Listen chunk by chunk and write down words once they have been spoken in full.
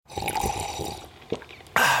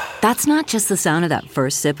That's not just the sound of that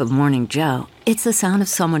first sip of Morning Joe. It's the sound of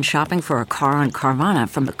someone shopping for a car on Carvana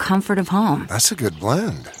from the comfort of home. That's a good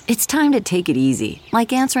blend. It's time to take it easy,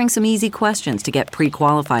 like answering some easy questions to get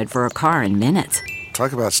pre-qualified for a car in minutes.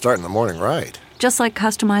 Talk about starting the morning right. Just like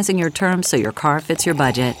customizing your terms so your car fits your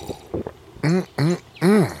budget.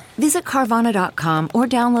 Visit Carvana.com or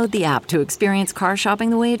download the app to experience car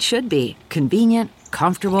shopping the way it should be. Convenient,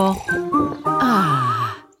 comfortable. Ah.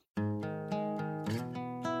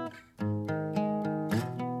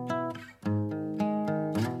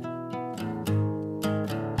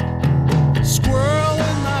 Squirrel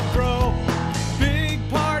in my fro, big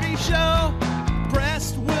party show.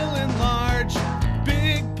 Breast will enlarge,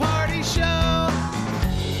 big party show.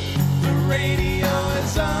 The radio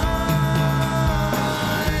is on.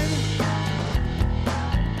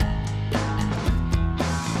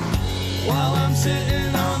 While I'm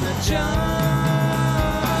sitting on the john.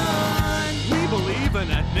 We believe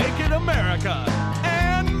in a naked America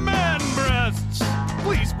and man breasts.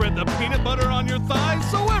 Please spread the peanut butter on your thighs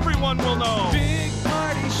so everyone will know. Big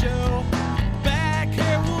party show. Back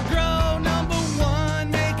hair will grow. Number one,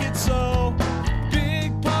 make it so.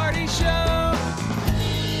 Big party show.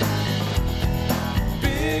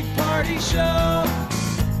 Big party show.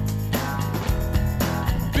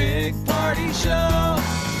 Big party show.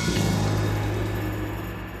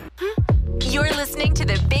 You're listening to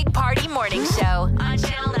the Big Party Morning Show on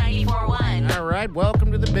Channel 94.1. All right,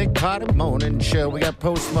 welcome to the Big Party Morning Show. We got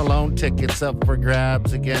Post Malone tickets up for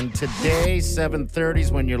grabs again today, 7:30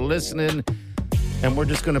 is when you're listening. And we're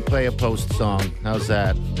just going to play a Post song. How's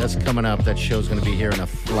that? That's coming up. That show's going to be here in a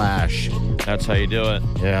flash. That's how you do it.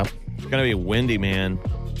 Yeah. It's going to be windy, man.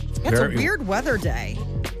 It's a weird weather day.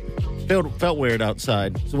 Felt weird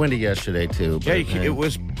outside. It was windy yesterday, too. Yeah, but,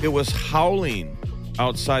 it was howling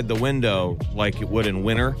outside the window like it would in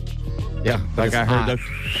winter. Yeah. Like I heard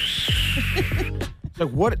like,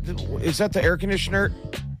 what? Is that the air conditioner?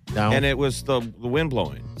 No. And it was the wind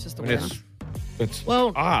blowing. It's just the And wind. It's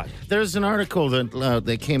Well, odd. There's an article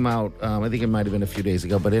that came out, I think it might have been a few days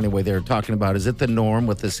ago, but anyway, they were talking about, is it the norm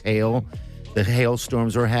with this hail? The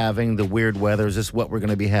hailstorms we're having, the weird weather, is this what we're going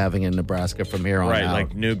to be having in Nebraska from here on Right, out?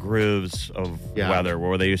 like new grooves of Yeah. weather,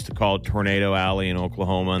 where they used to call it Tornado Alley in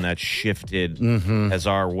Oklahoma, and that shifted as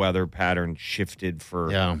our weather pattern shifted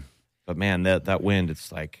for. Yeah. But man, that wind,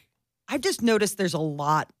 it's like. I've just noticed there's a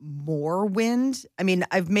lot more wind. I mean,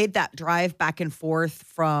 I've made that drive back and forth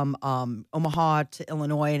from Omaha to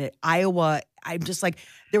Illinois and Iowa. I'm just like,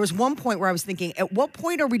 there was one point where I was thinking, at what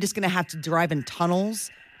point are we just going to have to drive in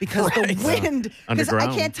tunnels? Because the wind, because I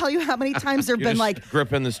Underground. can't tell you how many times there have You're been just like,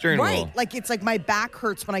 gripping the steering right, wheel. like it's like my back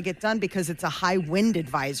hurts when I get done because it's a high wind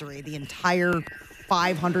advisory the entire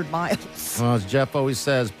 500 miles. Well, as Jeff always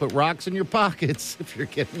says, put rocks in your pockets if you're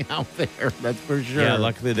getting out there. That's for sure. Yeah,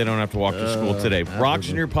 luckily they don't have to walk to school today. Rocks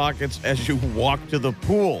in your pockets as you walk to the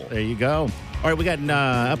pool. There you go. All right, we got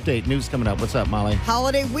update news coming up. What's up, Molly?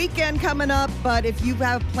 Holiday weekend coming up, but if you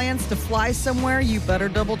have plans to fly somewhere, you better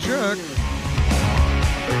double check.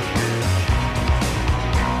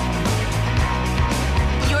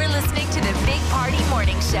 You're listening to the Big Party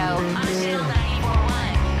Morning Show on Channel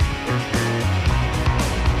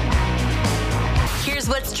 94.1. Here's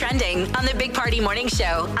what's trending on the Big Party Morning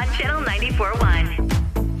Show on Channel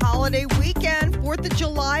 94.1. Holiday weekend, 4th of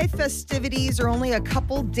July festivities are only a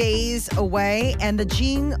couple days away, and the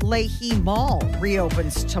Jean Leahy Mall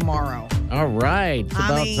reopens tomorrow. All right, it's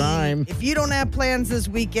about time. If you don't have plans this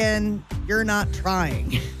weekend, you're not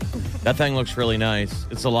trying. That thing looks really nice.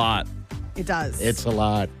 It's a lot. It does. It's a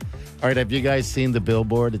lot. All right, have you guys seen the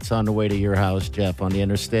billboard? It's on the way to your house, Jeff, on the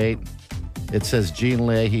interstate. It says Jean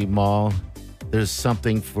Leahy Mall. There's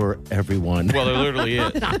something for everyone. Well, there literally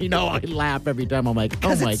is. I know, I laugh every time. I'm like,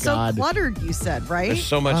 oh my it's God. so cluttered, you said, right? There's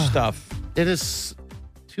so much stuff. It is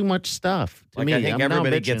too much stuff to Like me. I think I'm now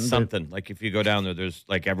everybody bitching, gets but- something. Like if you go down there, there's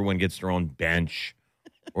like everyone gets their own bench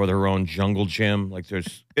or their own jungle gym. Like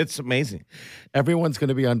it's amazing. Everyone's going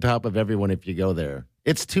to be on top of everyone if you go there.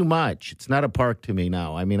 It's too much. It's not a park to me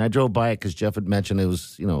now. I mean, I drove by it because Jeff had mentioned it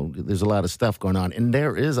was, there's a lot of stuff going on. And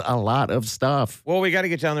there is a lot of stuff. Well, we got to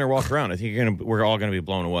get down there and walk around. I think we're all going to be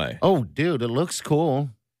blown away. Oh, dude, it looks cool.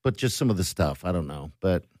 But just some of the stuff, I don't know.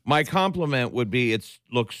 But My compliment would be it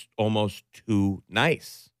looks almost too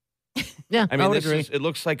nice. yeah, I mean, would agree. it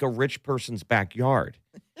looks like a rich person's backyard.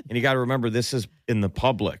 And you got to remember, this is in the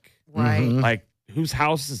public. Right. Mhm. Like, whose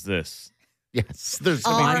house is this? Yes, there's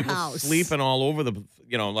Our People house. sleeping all over the,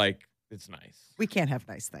 like, it's nice. We can't have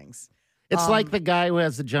nice things. It's like the guy who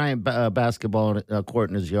has the giant basketball court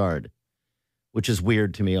in his yard. which is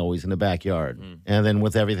weird to me always in the backyard. And then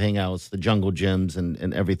with everything else, the jungle gyms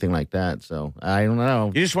and everything like that. So I don't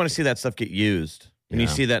know. You just want to see that stuff get used. When you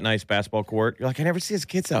Yeah. see that nice basketball court, you're like, I never see his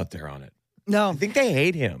kids out there on it. No, I think they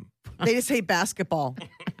hate him. they just hate basketball.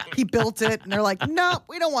 He built it, and they're like, no,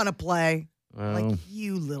 we don't want to play. Like,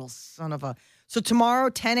 you little son of a. So tomorrow,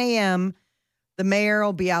 10 a.m., the mayor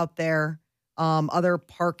will be out there, other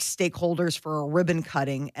park stakeholders for a ribbon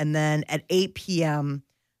cutting. And then at 8 p.m.,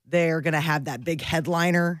 they're going to have that big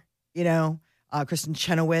headliner, Kristen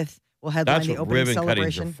Chenoweth will headline That's the what opening ribbon cuttings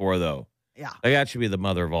celebration. are for, though. Yeah. That should be the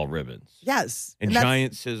mother of all ribbons. Yes. And that's-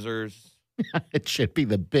 giant scissors. It should be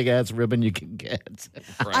the big ass ribbon you can get.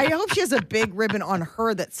 I hope she has a big ribbon on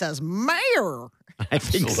her that says mayor. I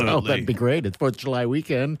think so. Absolutely. That'd be great. It's 4th of July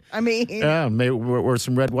weekend. I mean, Yeah, maybe wear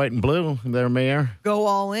some red, white, and blue there, Mayor. go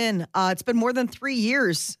all in. It's been more than 3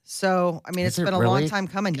 years. So, I mean, Is it's it been a really? long time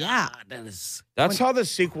coming. Yeah. That is. That's how the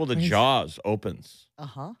sequel to Jaws opens.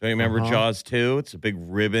 Uh-huh. Don't you remember Uh-huh. Jaws 2? It's a big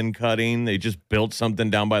ribbon cutting. They just built something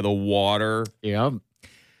down by the water. Yeah. And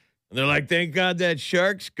they're like, thank God that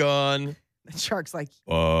shark's gone. The shark's like,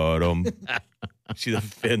 But see the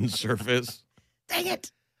fin surface? dang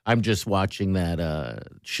it. I'm just watching that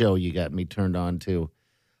show you got me turned on to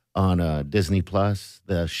on Disney Plus,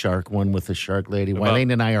 the shark one with the shark lady. About-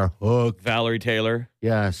 Wileen and I are hooked. Valerie Taylor.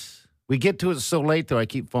 Yes. We get to it so late, though, I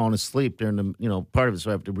keep falling asleep during the, part of it, so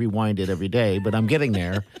I have to rewind it every day, but I'm getting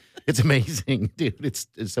there. It's amazing, dude.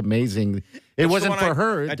 It's amazing. It That's the wasn't one for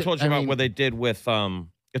her. I told you about what they did with,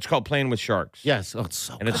 it's called Playing with Sharks. Yes. Oh, it's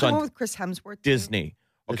so And it's The one on with Chris Hemsworth. too? Disney.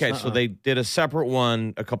 Okay, It's, so they did a separate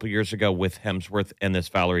one a couple years ago with Hemsworth and this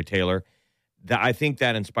Valerie Taylor. I think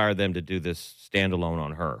that inspired them to do this standalone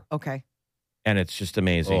on her. Okay. And it's just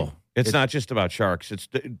amazing. Oh, it's not just about sharks.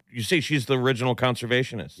 You see, she's the original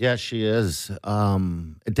conservationist. Yeah, she is.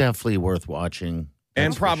 Definitely worth watching. And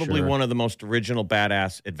That's for probably sure. one of the most original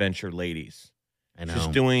badass adventure ladies. I know. She's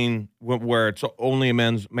doing where it's only a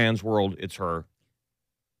man's world. It's her.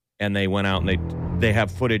 And they went out and they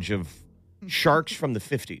have footage of sharks from the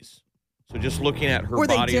 50s. So just looking at her Were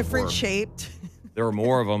they body of different work, shaped? there are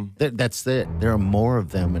more of them. That's it. There are more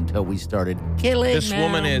of them until we started killing This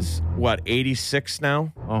woman is, 86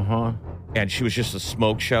 now? Uh-huh. And she was just a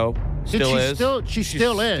smoke show. Still is. She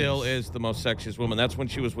still is. Still is the most sexiest woman. That's when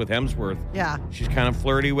she was with Hemsworth. Yeah. She's kind of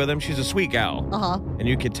flirty with him. She's a sweet gal. Uh-huh. And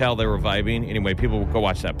you could tell they were vibing. Anyway, people will go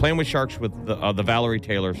watch that. Playing with Sharks with the Valerie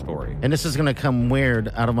Taylor story. And this is going to come weird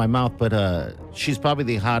out of my mouth, but she's probably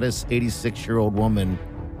the hottest 86-year-old woman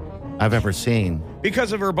I've ever seen.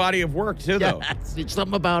 Because of her body of work, too, though. It's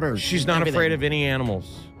something about her. She's not Everything. afraid of any animals.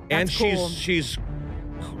 And That's cool.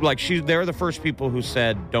 they're the first people who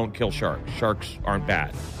said, don't kill sharks. Sharks aren't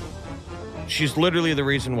bad. She's literally the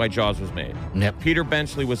reason why Jaws was made. Yep. Peter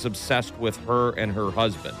Benchley was obsessed with her and her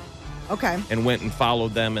husband Okay. and went and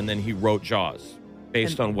followed them, and then he wrote Jaws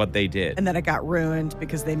based on what they did. And then it got ruined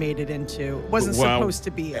because they made it into, wasn't Well, supposed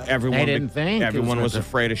to be. Everyone They didn't think it everyone was was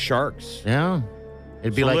afraid of sharks. Yeah.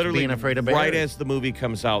 It'd be So like literally, being afraid of bears. right as the movie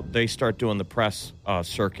comes out, they start doing the press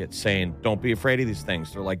circuit saying, don't be afraid of these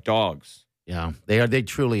things. They're like dogs. Yeah, they are. They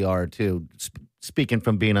truly are, too. Speaking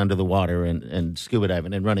from being under the water and scuba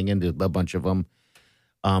diving and running into a bunch of them,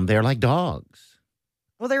 they're like dogs.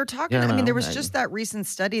 Well, they were talking. Yeah, I mean, no, there was I- just that recent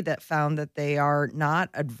study that found that they are not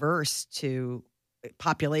adverse to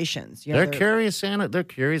populations. You know, They're curious, Anna. They're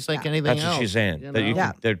curious like anything That's else. what she's saying. you That you know?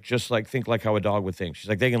 can- they're just like, think like how a dog would think. She's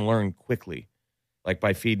like, they can learn quickly, like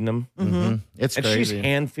by feeding them. Mhm. It's And crazy. she's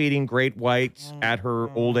hand feeding great whites at her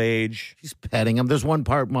old age. She's petting them. There's one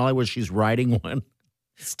part, Molly, where she's riding one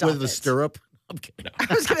Stop with the it. stirrup. I'm kidding.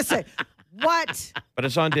 I was going to say, what? But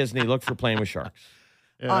it's on Disney. Look for Playing with Sharks.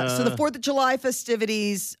 So the 4th of July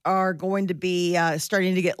festivities are going to be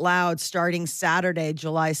starting to get loud starting Saturday,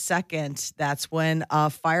 July 2nd. That's when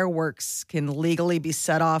fireworks can legally be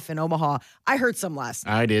set off in Omaha. I heard some last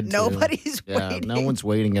night. I did, too. Nobody's Yeah, waiting. no one's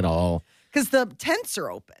waiting at all. Because the tents are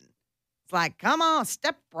open. It's like, come on,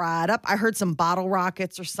 step right up. I heard some bottle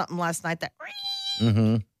rockets or something last night that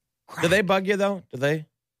Mm-hmm. Do they bug you, though? Do they?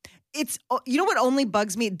 it's, you know what only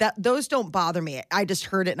bugs me? That those don't bother me. I just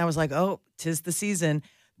heard it and I was like, oh, 'tis the season.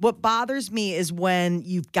 What bothers me is when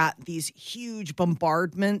you've got these huge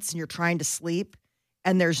bombardments and you're trying to sleep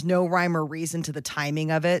and there's no rhyme or reason to the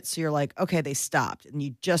timing of it. So you're like, okay, they stopped and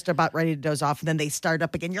you just about ready to doze off and then they start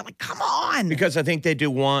up again. You're like, come on. Because I think they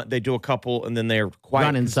do a couple and then they're quiet.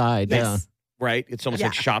 Run inside, Yes. Right? It's almost Yeah.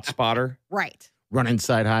 like Shot Spotter. Right. yeah. Run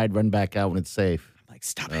inside, hide, run back out when it's safe. I'm like,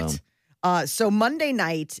 stop it. So Monday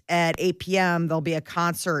night at 8 p.m., there'll be a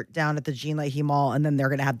concert down at the Jean Leahy Mall, and then they're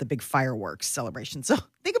going to have the big fireworks celebration. So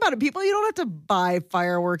think about it, people. You don't have to buy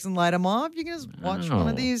fireworks and light them off. You can just watch one know.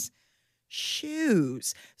 of these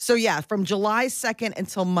shoes. So, yeah, from July 2nd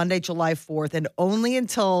until Monday, July 4th, and only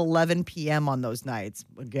until 11 p.m. on those nights.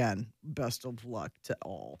 Again, best of luck to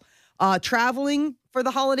all. Traveling for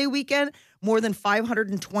the holiday weekend, more than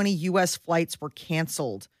 520 U.S. flights were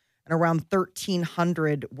canceled, and around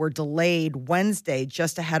 1,300 were delayed Wednesday,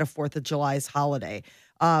 just ahead of 4th of July's holiday.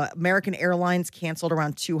 American Airlines canceled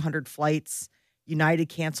around 200 flights. United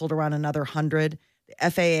canceled around another 100.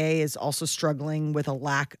 The FAA is also struggling with a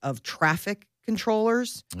lack of traffic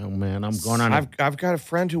controllers. Oh, man, I'm going on. I've got a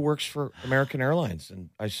friend who works for American Airlines, and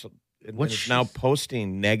is now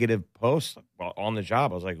posting negative posts on the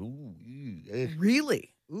job. I was like, ooh.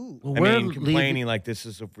 Really? Ooh. Well, Complaining like this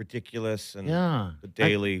is ridiculous and the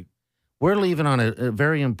daily. We're leaving on a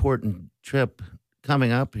very important trip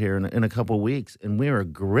coming up here in a couple of weeks, and we are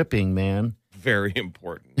gripping, man. Very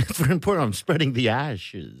important. It's very important. I'm spreading the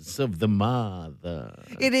ashes of the mother.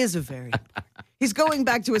 It is a very. He's going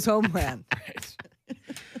back to his homeland.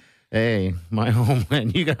 Hey, my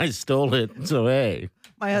homeland. You guys stole it. So, hey.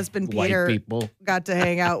 My husband, White Peter, people. got to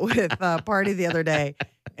hang out with Party the other day,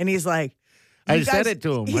 and he's like, I said it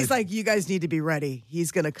to him. He's like, you guys need to be ready.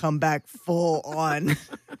 He's going to come back full on.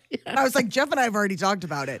 I was like, Jeff and I have already talked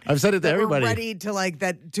about it. I've said it to everybody. We're ready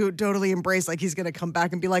to totally embrace, like he's going to come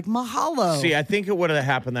back and be like, mahalo. See, I think it would have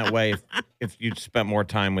happened that way if you'd spent more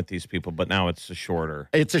time with these people, but now it's a shorter.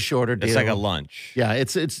 It's a shorter deal. It's like a lunch. Yeah,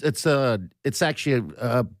 it's actually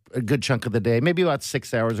a good chunk of the day. Maybe about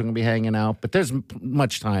 6 hours we're going to be hanging out, but there's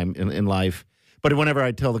much time in life. But whenever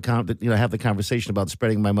I tell have the conversation about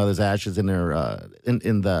spreading my mother's ashes in their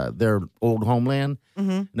their old homeland,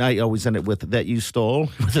 and I always end it with that you stole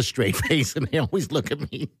with a straight face, and they always look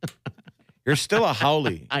at me. You're still a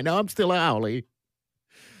Howley. I know I'm still a Howley.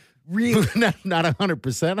 Really? not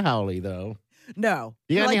 100% Howley though. No.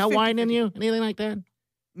 You got You're any like Hawaiian 50-50. in you? Anything like that?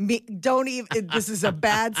 Don't even. This is a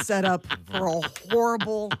bad setup for a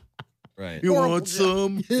horrible. Right. You Horrible want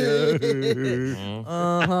some? Mr.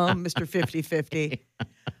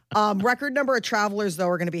 50-50. Record number of travelers, though,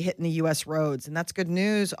 are going to be hitting the U.S. roads. And that's good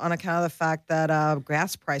news on account of the fact that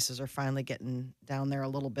gas prices are finally getting down there a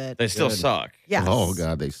little bit. They still suck. Yes. Oh,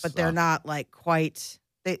 God, they suck. But they're not like quite,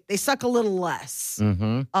 they suck a little less.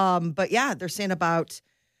 Mm-hmm. But yeah, they're saying about,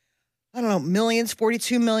 I don't know, millions,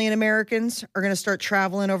 42 million Americans are going to start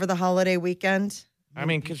traveling over the holiday weekend. I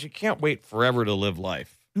mean, because you can't wait forever to live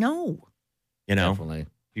life. No. You know, Definitely.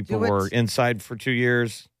 people Do it. were inside for 2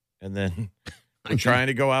 years, and then they're trying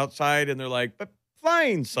to go outside, and they're like, but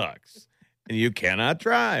flying sucks, and you cannot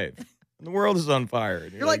drive. And the world is on fire.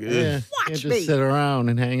 And You're like, "Ugh." Yeah, Watch just me. sit around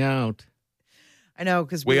and hang out. I know,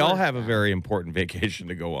 because We all have a very important vacation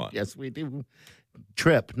to go on. Yes, we do.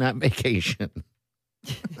 Trip, not vacation.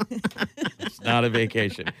 It's not a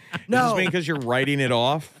vacation. No. Does this mean because you're writing it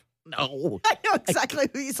off? No. I know exactly.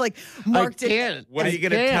 He's like marked I it. can't. What are you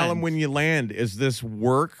going to tell them when you land? Is this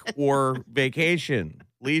work or vacation?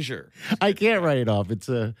 Leisure. I can't write it off. It's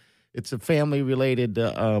a family related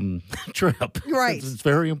trip. Right. It's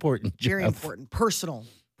very important. Very Jeff. important. Personal.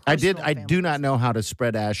 I Personal do family not know how to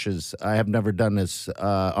spread ashes. I have never done this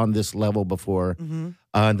on this level before. Mm-hmm.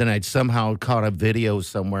 And then I'd somehow caught a video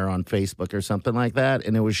somewhere on Facebook or something like that,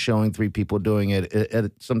 and it was showing 3 people doing it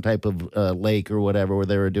at some type of lake or whatever where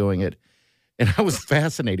they were doing it. And I was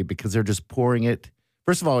fascinated because they're just pouring it.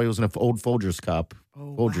 First of all, it was in an old Folgers cup,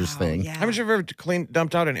 Folgers thing. Yeah. Haven't you ever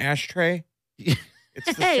dumped out an ashtray? It's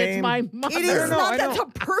the Hey, same. it's my mother. It is No, not I that know. a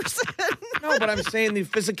person. No, but I'm saying the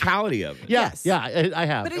physicality of it. Yes. Yeah, I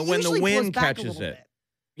have. But it And when the usually blows wind back a catches little it. bit.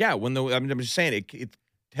 Yeah, I'm just saying it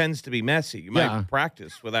tends to be messy. You might Yeah.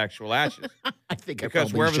 practice with actual ashes I think I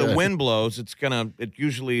because probably wherever the should. wind blows, it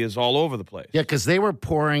usually is all over the place. Yeah, because they were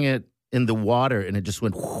pouring it in the water, and it just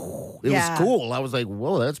went. It Yeah. was cool. I was like,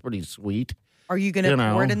 "Whoa, that's pretty sweet." Are you going to You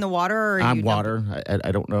know, pour it in the water? Or are I'm you water.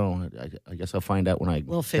 I don't know. I guess I'll find out when I. A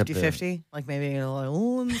little get there. 50-50? Like maybe a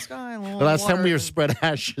little in the sky, a little The last time we water. were spread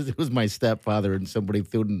ashes, it was my stepfather, and somebody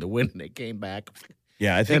threw it in the wind, and they came back.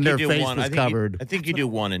 Yeah, I think And you their do face one. was I think covered. I think you do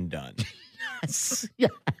one and done. Yeah,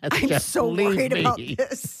 I'm Jeff, so believe worried me. about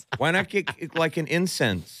this. Why not get like an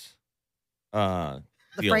incense? The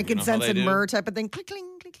deal, frankincense you know how they and do? myrrh type of thing. Click,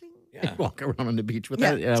 cling, click, cling. Yeah, Walk around on the beach with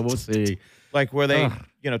Yeah. that. Yeah, we'll see. like where they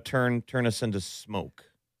Ugh. turn us into smoke.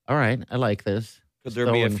 All right, I like this. Could there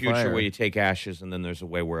be a Throwing future fire. where you take ashes and then there's a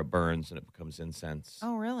way where it burns and it becomes incense?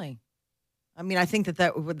 Oh, really? I mean, I think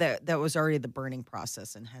that was already the burning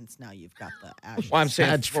process, and hence now you've got the ashes. Well, I'm saying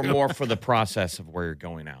That's for true. more for the process of where you're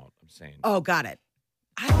going out. I'm saying. Oh, got it.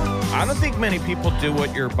 I don't think many people do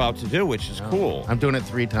what you're about to do, which is cool. I'm doing it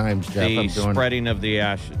 3 times, Jeff. The I'm doing spreading of the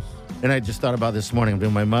ashes. And I just thought about this morning. I'm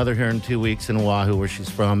doing my mother here in 2 weeks in Oahu, where she's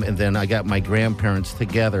from, and then I got my grandparents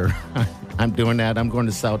together I'm doing that. I'm going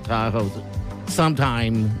to South Tahoe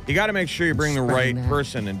sometime. You got to make sure you bring the right Spring that.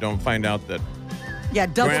 person and don't find out that Yeah,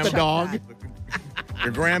 double Grandma check dog. that.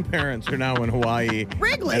 your grandparents are now in Hawaii.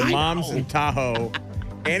 Wrigley. And mom's in Tahoe.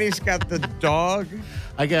 Annie's got the dog.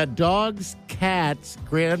 I got dogs, cats,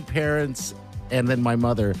 grandparents, and then my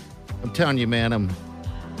mother. I'm telling you, man, I'm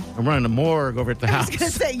running a morgue over at the I house. was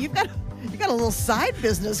going to say, you got a little side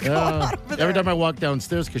business going on over there. Every time I walk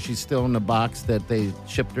downstairs, because she's still in the box that they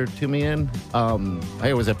shipped her to me in,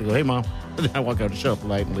 I always have to go, hey, Mom. And then I walk out, show up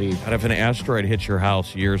light, and leave. God, if an asteroid hits your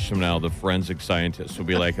house years from now, the forensic scientists will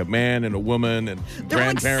be like a man and a woman and There were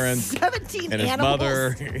grandparents like 17 and his animals.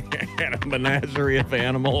 mother and a menagerie of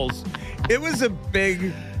animals. It was a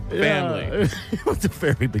big family. Yeah, it was a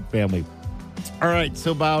very big family. All right,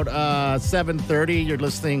 so about 7:30, you're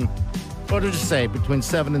listening. What did you say? Between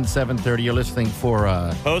 7 and 7:30, you're listening for.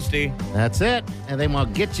 Posty. That's it, and then we'll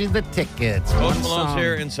get you the tickets. Post One Malone's song.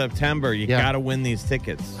 here in September. You Yeah. got to win these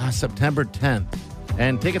tickets. September 10th,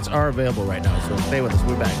 and tickets are available right now. So stay with us.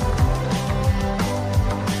 We'll be back.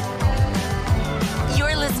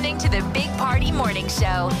 You're listening to the Big Party Morning Show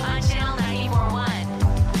on Channel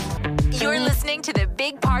 94.1. You're listening to the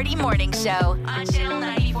Big Party Morning Show on Channel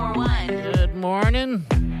 94.1. Good morning,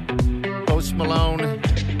 Post Malone.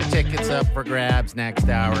 Tickets up for grabs next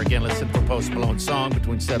hour. Again, listen for Post Malone's song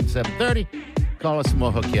between 7 and 7:30. Call us and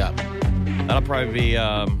we'll hook you up. That'll probably be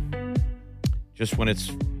just when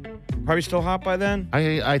it's probably still hot by then.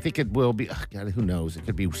 I think it will be. Oh God, who knows? It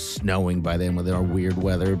could be snowing by then with our weird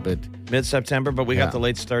weather, but Mid-September, but we Yeah. got the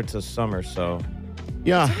late start to summer, so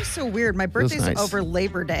yeah, It's so weird. My Feels birthday's nice. over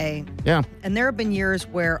Labor Day, yeah. and there have been years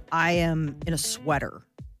where I am in a sweater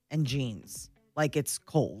and jeans, like it's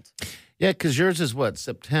cold. Yeah, because yours is what,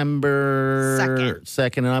 September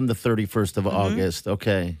 2nd, and I'm the 31st of August.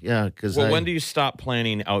 Okay, yeah, because well, when do you stop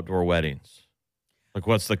planning outdoor weddings? Like,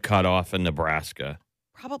 what's the cutoff in Nebraska?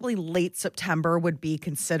 Probably late September would be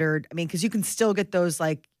considered. I mean, because you can still get those,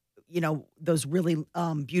 like, those really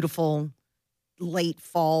beautiful late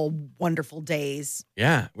fall, wonderful days.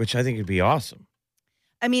 Yeah, which I think would be awesome.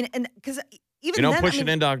 I mean, and because even You don't then, push I mean,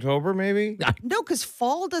 it into October, maybe? No, because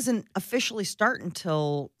fall doesn't officially start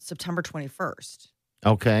until September 21st.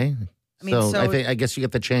 Okay. I mean, so- I guess you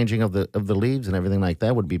get the changing of the leaves and everything like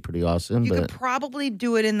that would be pretty awesome. You but could probably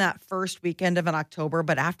do it in that first weekend of an October,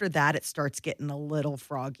 but after that, it starts getting a little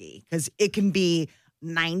froggy because it can be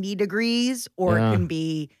 90 degrees or Yeah. it can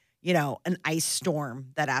be, an ice storm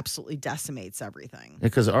that absolutely decimates everything.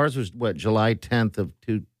 because ours was what, July 10th of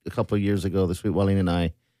a couple of years ago, the Sweet Wellington and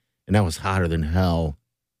I, and that was hotter than hell.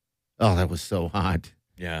 Oh, that was so hot.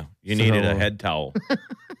 Yeah, you So- needed a head towel.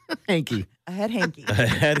 Hanky. A head hanky. A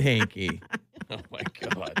head hanky. Oh, my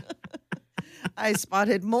God. I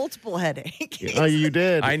spotted multiple head hankies. Oh, you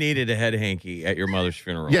did. I needed a head hanky at your mother's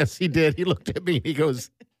funeral. Yes, he did. He looked at me. He goes,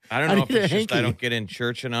 I don't I know if need a it's just I hanky. don't get in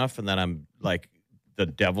church enough and then I'm like the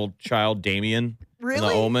devil child, Damien, in Really?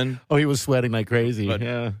 the Omen. oh, he was sweating like crazy. But,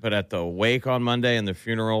 yeah. but at the wake on Monday and the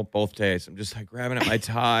funeral, both days, I'm just like grabbing at my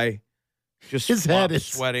tie, just His head is-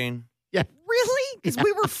 sweating. Really? Because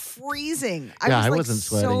we were freezing. Yeah, was I like wasn't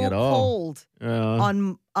sweating so at all. cold Yeah.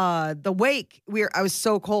 on the wake. I was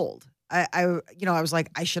so cold. I was like,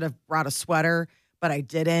 I should have brought a sweater, but I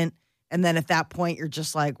didn't. And then at that point, you're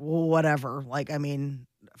just like, well, whatever. Like, I mean,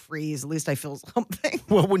 freeze. At least I feel something.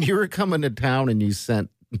 Well, when you were coming to town and you sent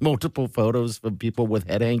multiple photos of people with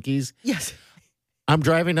head hankies, Yes. I'm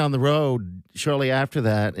driving down the road shortly after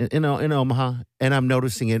that in Omaha, and I'm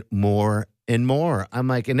noticing it more and more. I'm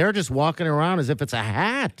like, and they're just walking around as if it's a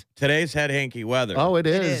hat. Today's head hanky weather. Oh, it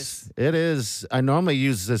It is. It is. I normally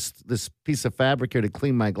use this piece of fabric here to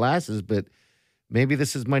clean my glasses, but maybe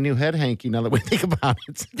this is my new head hanky now that we think about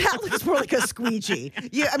it. That looks more like a squeegee.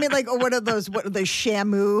 Yeah, I mean, like, or what are those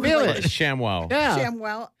Shamu? Really? Like, ShamWow. Yeah.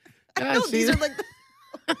 ShamWow. Yeah, No, see these that? are like.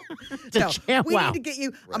 It's a No, we ShamWow. need to get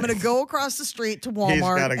you. I'm going to go across the street to He's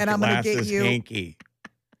Walmart got a and I'm going to get glasses you. hanky.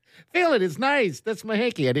 Feel it. It's nice. That's my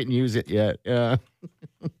hanky. I didn't use it yet. Yeah.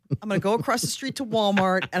 I'm going to go across the street to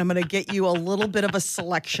Walmart and I'm going to get you a little bit of a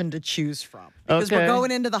selection to choose from because we're Okay.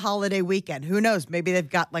 going into the holiday weekend. Who knows? Maybe they've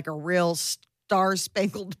got like a real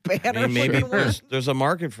star-spangled banner. I mean, maybe looking one. there's a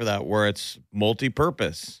market for that where it's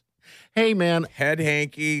multi-purpose. Hey, man. Head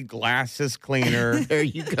hanky, glasses cleaner. There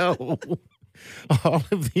you go. All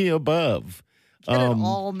of the above. Get it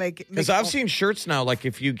all make Because I've seen shirts now, like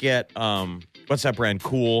if you get, what's that brand?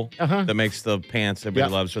 Cool, that makes the pants everybody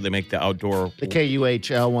Yep. loves, so they make the outdoor. The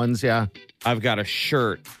KUHL ones, yeah. I've got a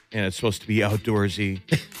shirt, and it's supposed to be outdoorsy,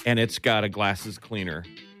 and it's got a glasses cleaner.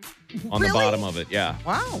 on the bottom of it. Yeah.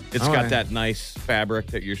 Wow. It's All got right. that nice fabric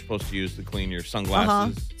that you're supposed to use to clean your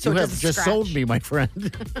sunglasses. So you it have doesn't just scratch. sold me, my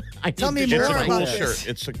friend. I Tell need me to It's more a try cool about this. this. shirt.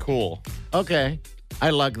 It's a cool. Okay. I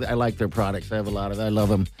like their products. I have a lot of them. I love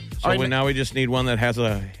them. So now we just need one that has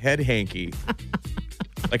a head hanky,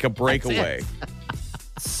 like a breakaway.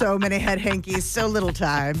 So many head hankies, so little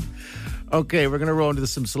time. Okay, we're gonna roll into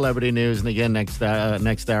some celebrity news, and again next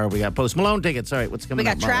hour we got Post Malone tickets. All right, what's coming We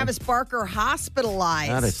up? got Molly? Travis Barker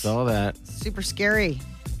hospitalized. God, I saw that. Super scary.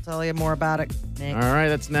 I'll tell you more about it, Nick. All right,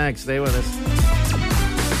 that's next. Stay with us.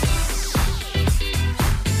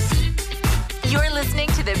 You're listening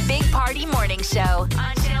to the Big Party Morning Show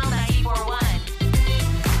on Channel 94.1.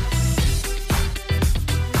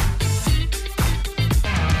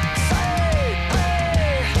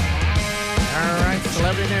 All right,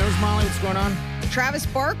 celebrity news, Molly. What's going on? Travis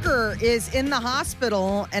Barker is in the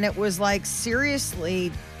hospital, and it was like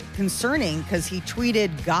seriously concerning because he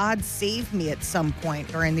tweeted, "God save me" at some point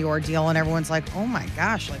during the ordeal, and everyone's like, oh my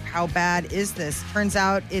gosh, like how bad is this? Turns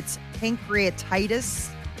out it's pancreatitis.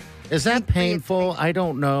 Is that painful? I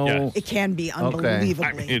don't know. Yes. It can be I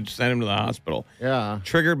unbelievably. mean, you'd send him to the hospital. Yeah.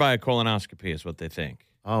 Triggered by a colonoscopy is what they think.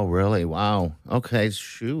 Oh, really? Wow. Okay,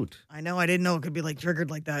 shoot. I know. I didn't know it could be like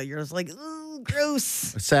triggered like that. You're just like, ooh, gross.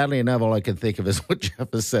 Sadly enough, all I can think of is what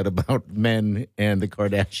Jeff has said about men and the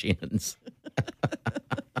Kardashians.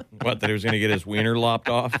 What, that he was going to get his wiener lopped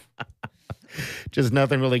off? Just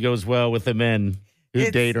nothing really goes well with the men who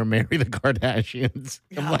It's- date or marry the Kardashians.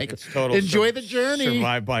 I'm like, It's total enjoy the journey.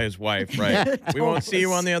 Survived by his wife, right? We won't see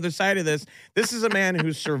you on the other side of this. This is a man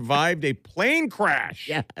who survived a plane crash.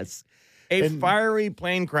 Yes. A fiery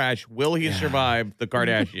plane crash. Will he survive the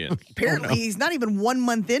Kardashians? Apparently, he's not even 1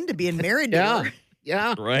 month into being married to Yeah. her.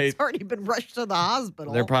 Yeah. Right? He's already been rushed to the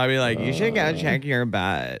hospital. They're probably like, you should go check your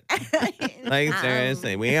butt. Like,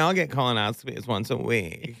 seriously, we all get colonoscopies once a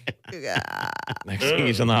week. Next thing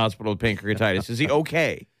he's in the hospital with pancreatitis. Is he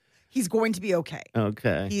okay? He's going to be okay.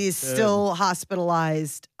 Okay. He's still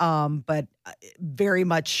hospitalized, but very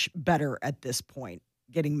much better at this point,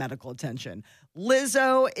 getting medical attention.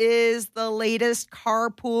 Lizzo is the latest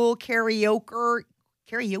carpool karaoke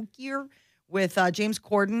with James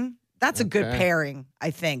Corden. That's a good Okay. pairing, I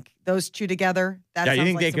think. Those two together. That Yeah, you sounds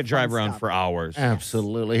think like they some could drive fun around stuff. for hours?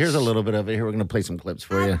 Absolutely. Here's a little bit of it. Here, we're going to play some clips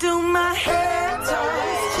for you. Do my hair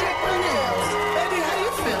toss, check my nails. Baby, how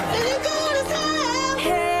you feeling? You good as hell.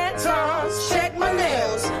 Hair toss, check my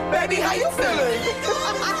nails. Baby, how you feeling?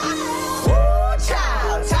 Woo,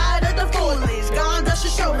 child, tired of the foolish. Gone, dust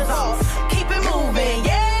your shoulders off. Keep it moving,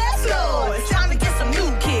 yes, Lord. It's time to get some new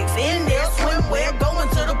kicks. In there, swimwear, going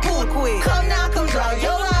to the pool quick. Come now, come dry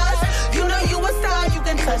your eyes. You know you a star, you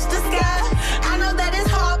can touch the sky. I know that it's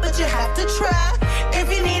hard, but you have to try.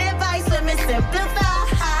 If you need advice, let me simplify.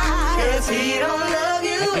 If he don't love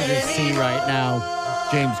you I can just see right now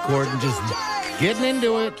James Corden just getting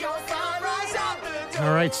into it.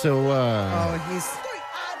 All right, so He's.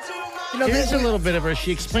 You know, here's this a little bit of her.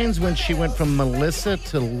 She explains when she went from Melissa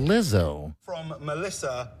to Lizzo. From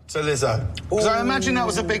Melissa to Lizzo. Because I imagine that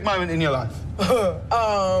was a big moment in your life.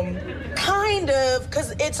 Kind of,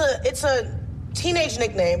 because it's a teenage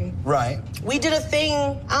nickname. Right. We did a thing,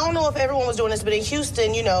 I don't know if everyone was doing this, but in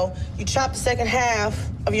Houston, you know, you chop the second half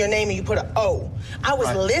of your name and you put an O. I was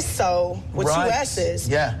Right. Lizzo with Right. 2 S's.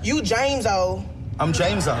 Yeah. You James O. I'm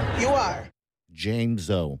James O. You are. James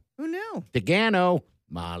O. who knew? DeGano.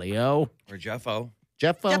 Molly O. Or Jeffo?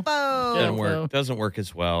 Jeffo. Jeffo. Doesn't work. Doesn't work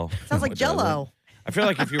as well. Sounds like It doesn't. Jell-O. I feel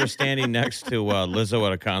like if you were standing next to Lizzo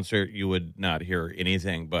at a concert, you would not hear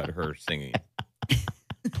anything but her singing.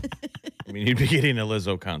 I mean, you'd be getting a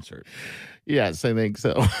Lizzo concert. Yes, I think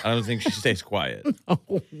so. I don't think she stays quiet.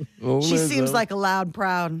 Oh, She seems Lizzo. like a loud,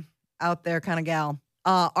 proud, out there kind of gal.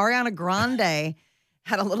 Ariana Grande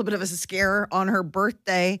had a little bit of a scare on her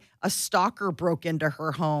birthday. A stalker broke into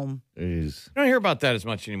her home. Jeez. I don't hear about that as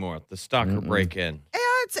much anymore. The stalker break-in. Yeah,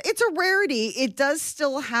 it's a rarity. It does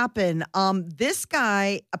still happen. This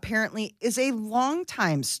guy apparently is a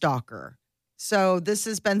longtime stalker. So this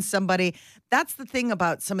has been somebody. That's the thing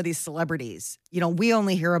about some of these celebrities. You know, we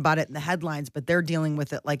only hear about it in the headlines, but they're dealing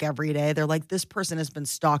with it like every day. They're like, this person has been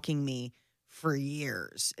stalking me for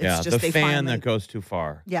years. It's Yeah, just the they fan finally, that goes too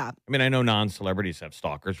far. Yeah. I mean, I know non-celebrities have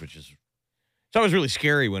stalkers, which is it's always really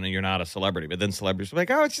scary when you're not a celebrity. But then celebrities are like,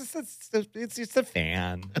 oh, it's just a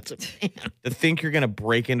fan. That's a fan. To think you're going to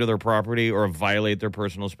break into their property or violate their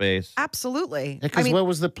personal space. Absolutely. Because what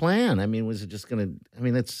was the plan? I mean, was it just going to? I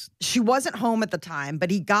mean, it's She wasn't home at the time, but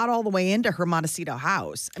he got all the way into her Montecito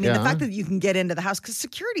house. I mean, the Yeah. fact that you can get into the house, because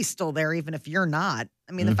security's still there, even if you're not.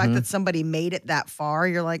 I mean, the fact that somebody made it that far,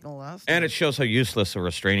 you're like, oh, that's And it shows how useless a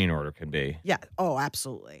restraining order can be. yeah. Oh,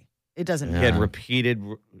 absolutely. It doesn't He matter.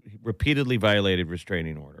 had repeatedly violated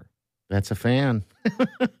restraining order. That's a fan.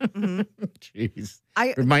 Mm-hmm. Jeez.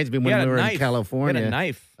 Reminds me He when had we a were knife. in California. He had a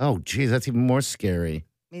knife. Oh, geez, that's even more scary.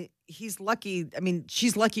 I mean, he's lucky. I mean,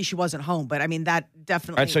 she's lucky she wasn't home, but I mean, that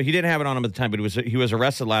definitely. All right, so he didn't have it on him at the time, but he was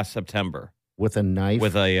arrested last September With a knife?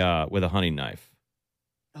 with a hunting knife,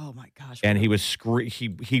 oh my gosh. and he was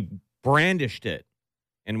he brandished it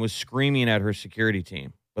and was screaming at her security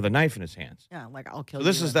team with a knife in his hands. Yeah, like, I'll kill So you.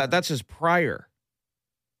 this is that's his prior.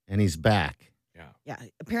 And he's back. Yeah,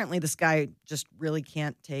 apparently this guy just really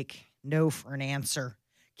can't take no for an answer.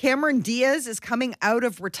 Cameron Diaz is coming out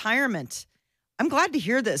of retirement. I'm glad to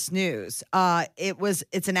hear this news.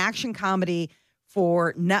 It's an action comedy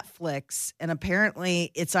for Netflix, and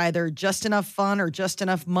apparently it's either just enough fun or just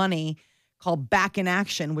enough money, called Back in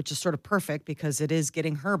Action, which is sort of perfect because it is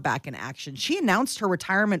getting her back in action. She announced her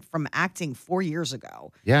retirement from acting 4 years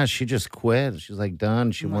ago. Yeah, she just quit. She was like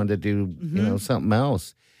done. She wanted to do, something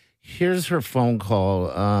else. Here's her phone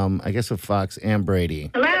call, I guess with Fox and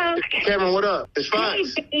Brady. Hello. Cameron, what up? It's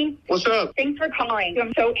Fox. Hey, What's up? thanks for calling.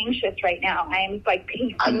 I'm so anxious right now. I'm like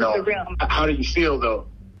pacing I know. the room. How do you feel, though?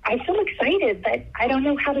 I feel excited, but I don't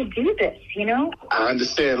know how to do this, you know? I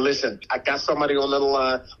understand. Listen, I got somebody on the other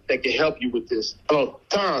line that can help you with this. Hello,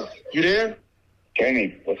 Tom, you there?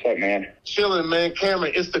 Jamie, what's up, man? Chilling, man.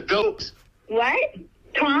 Cameron, it's the GOAT. What?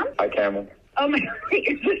 Tom? Hi, Cameron. Oh my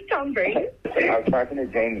is this Tom Brady? I was talking to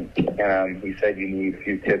Jamie, and he said you need a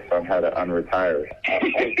few tips on how to unretire.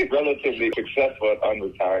 I'm relatively successful at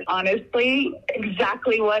unretiring. Honestly,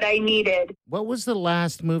 exactly what I needed. What was the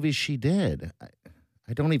last movie she did?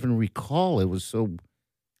 I don't even recall. It was so.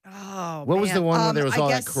 Oh, What was man. the one where there was I all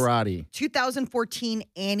that guess karate? 2014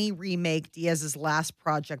 Annie remake, Diaz's last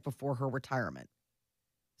project before her retirement.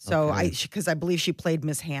 So Okay. because I believe she played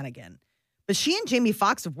Miss Hannigan. But she and Jamie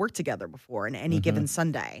Foxx have worked together before in Any Given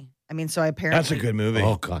Sunday. I mean, so apparently. That's a good movie.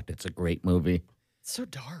 Oh, God, it's a great movie. It's so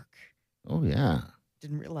dark. Oh, yeah.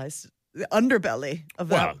 Didn't realize the underbelly of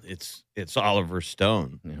Well, that. it's Oliver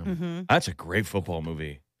Stone. Yeah. Mhm. That's a great football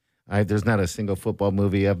movie. There's not a single football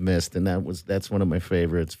movie I've missed, and that's one of my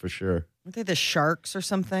favorites for sure. Weren't they the Sharks or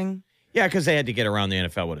something? Yeah, because they had to get around the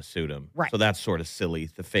NFL with a suit him. Right. So that's sort of silly,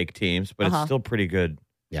 the fake teams, but Uh-huh. it's still pretty good.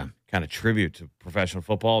 Yeah. Kind of tribute to professional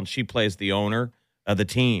football. And she plays the owner of the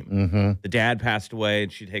team. Mm-hmm. The dad passed away,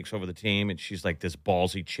 and she takes over the team, and she's like this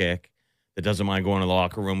ballsy chick that doesn't mind going to the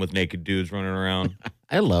locker room with naked dudes running around.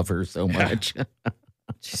 I love her so much.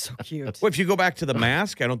 She's so cute. Well, if you go back to The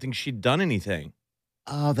Mask, I don't think she'd done anything.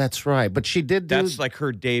 Oh, that's right. But she did do. That's like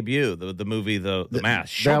her debut, the movie, The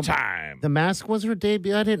Mask. that- Showtime. The Mask was her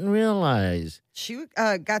debut. I didn't realize. She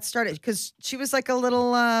got started because she was like a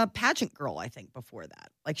little pageant girl, I think, before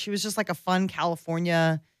that. Like she was just like a fun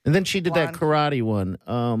California And then she did that Blonde. karate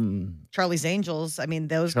one. Charlie's Angels. I mean,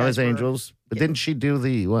 those Charlie's guys were- Angels. But didn't she do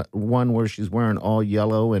the one where she's wearing all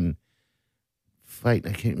yellow and fight?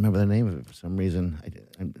 I can't remember the name of it for some reason.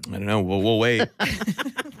 I don't know. We'll wait.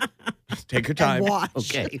 Take your time. And watch.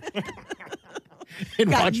 Okay. And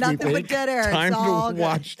Got watch me nothing but think. dead air. Time It's all to good.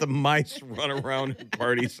 watch the mice run around in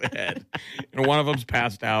Party's head. And one of them's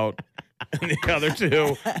passed out, and the other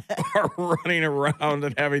two are running around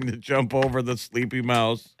and having to jump over the sleepy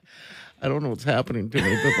mouse. I don't know what's happening to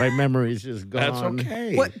me, but my memory's just gone. That's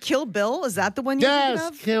okay. What, Kill Bill? Is that the one you're thinking Yes,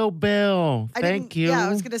 of? Kill Bill. I Thank didn't- you. Yeah, I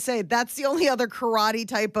was going to say, that's the only other karate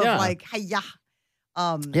type of Yeah. like, hi-ya.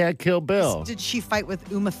 Yeah, Kill Bill. Did she fight with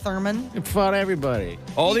Uma Thurman? It fought everybody.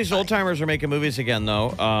 All these old timers are making movies again,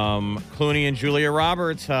 though. Clooney and Julia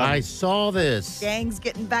Roberts. I saw this. Gang's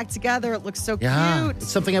getting back together. It looks so Yeah, cute. it's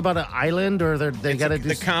something about an island, or they got to do.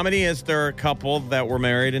 The comedy is they're a couple that were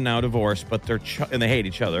married and now divorced, but and they hate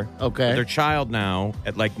each other. Okay. But their child now,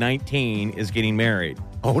 at like 19, is getting married.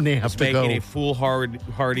 Oh, and they have It's to making go. a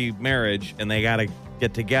foolhardy marriage, and they got to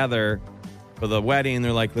get together for the wedding.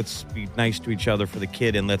 They're like, let's be nice to each other for the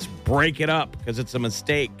kid, and let's break it up because it's a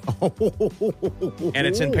mistake. And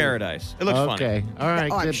it's in paradise. It looks funny. Okay. All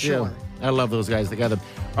right. Oh, I'm good deal. sure. I love those guys together.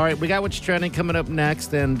 All right. We got what's trending coming up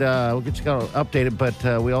next, and we'll get you all updated.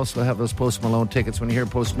 But we also have those Post Malone tickets. When you hear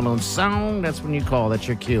Post Malone's song, that's when you call. That's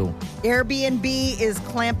your cue. Airbnb is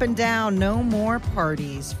clamping down. No more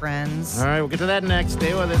parties, friends. All right. We'll get to that next.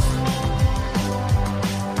 Stay with us.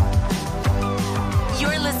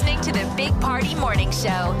 You're listening to the Big Party Morning Show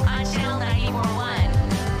on Channel 94.1.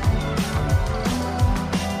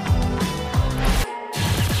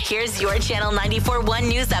 Here's your Channel 94.1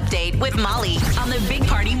 News Update with Molly on the Big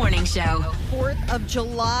Party Morning Show. 4th of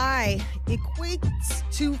July equates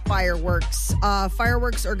to fireworks.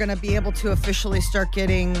 Fireworks are going to be able to officially start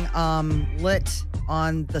getting lit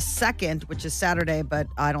on the 2nd, which is Saturday, but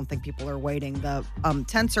I don't think people are waiting. The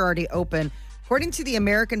tents are already open. According to the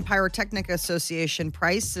American Pyrotechnic Association,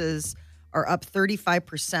 prices are up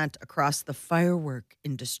 35% across the firework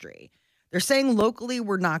industry. They're saying locally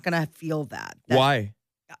we're not going to feel that. Why?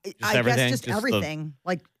 I guess just everything.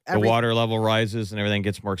 The water level rises and everything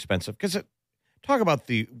gets more expensive. Because talk about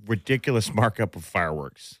the ridiculous markup of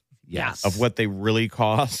fireworks. Yes. Of what they really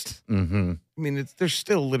cost. Mm-hmm. I mean, there's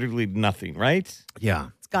still literally nothing, right? Yeah.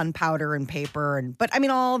 It's gunpowder and paper. But I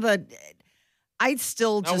mean, I'd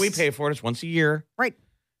still just. No, we pay for it. It's once a year. Right.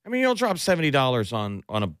 I mean, you'll drop $70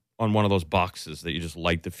 on one of those boxes that you just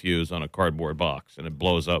light the fuse on a cardboard box and it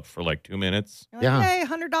blows up for like 2 minutes. You're like, hey,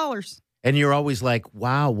 $100. And you're always like,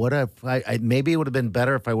 wow, what if maybe it would have been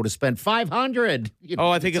better if I would have spent $500.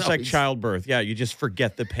 I think it's like childbirth. Yeah, you just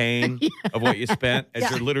forget the pain of what you spent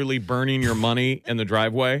as you're literally burning your money in the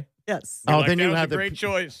driveway. Yes. You're then you have a great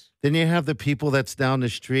choice. Then you have the people that's down the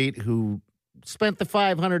street who spent the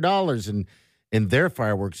 $500 and their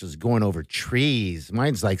fireworks is going over trees.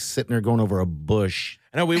 Mine's like sitting there going over a bush.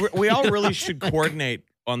 I know we all really should coordinate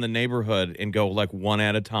on the neighborhood and go like one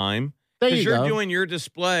at a time. Because you're doing your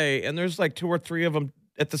display, and there's like 2 or 3 of them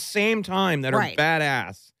at the same time that are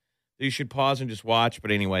badass. You should pause and just watch.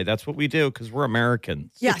 But anyway, that's what we do because we're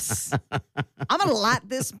Americans. Yes. I'm going to light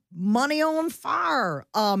this money on fire.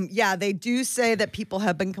 Yeah, they do say that people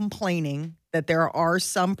have been complaining that there are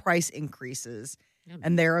some price increases,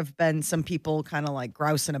 and there have been some people kind of like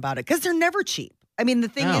grousing about it because they're never cheap. I mean, the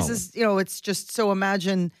thing is, it's just so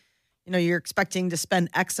imagine, you're expecting to spend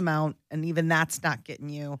X amount, and even that's not getting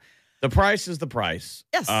you. The price is the price.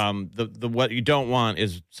 Yes. The what you don't want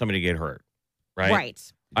is somebody to get hurt, right?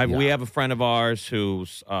 Right. We have a friend of ours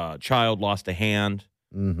whose child lost a hand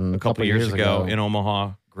a couple years ago in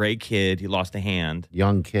Omaha. Great kid. He lost a hand.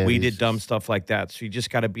 Young kid. We did dumb stuff like that. So you just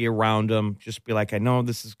got to be around him. Just be like, I know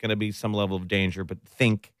this is going to be some level of danger, but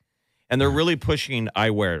think. And they're really pushing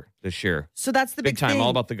eyewear this year. So that's the big time, thing. all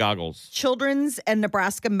about the goggles. Children's and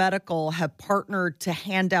Nebraska Medical have partnered to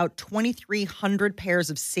hand out 2,300 pairs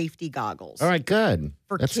of safety goggles. All right, good.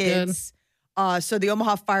 For That's kids. So the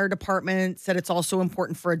Omaha Fire Department said it's also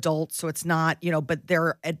important for adults. So it's not, but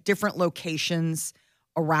they're at different locations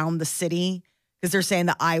around the city. Because they're saying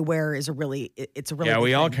the eyewear is it's a really Yeah, we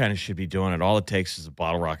big all thing. kind of should be doing it. All it takes is a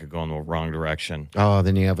bottle rocket going the wrong direction. Oh,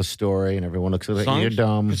 then you have a story and everyone looks at it and you're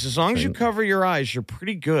dumb. Because as long as you cover your eyes, you're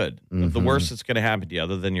pretty good. The worst that's going to happen to you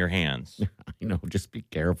other than your hands. Just be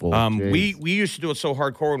careful. We used to do it so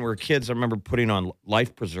hardcore when we were kids. I remember putting on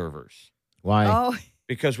life preservers. Why? Oh,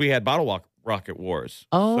 Because we had bottle rocket wars.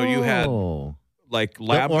 Oh. So you had like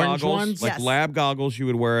lab orange goggles. ones? Like Yes. lab goggles you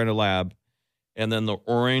would wear in a lab. And then the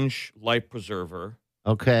orange life preserver.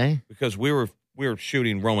 Okay. Because we were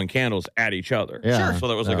shooting Roman candles at each other. Yeah. Sure. So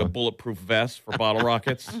that was like a bulletproof vest for bottle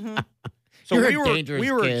rockets. So You're we a were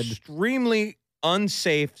dangerous kid. extremely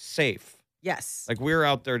unsafe safe. yes. Like we were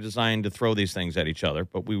out there designed to throw these things at each other,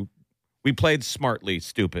 but we played smartly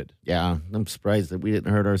stupid. Yeah, I'm surprised that we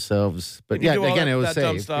didn't hurt ourselves. But You yeah, do all again, it was that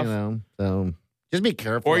dumb safe. stuff. So just be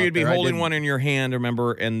careful. Or out you'd be there. holding one in your hand,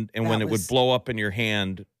 remember, and when That it would was- blow up in your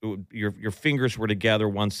hand, your fingers were together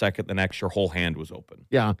 1 second, the next your whole hand was open.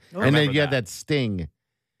 Yeah, I and then remember you had that. that sting.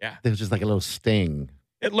 Yeah. There was just like a little sting.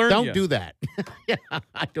 It learned Don't you. do that. Yeah,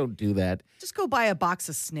 I don't do that. Just go buy a box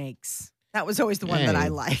of snakes. That was always the one that I Hey.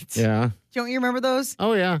 liked. Yeah. Don't you remember those?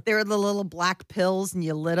 Oh yeah. They were the little black pills, and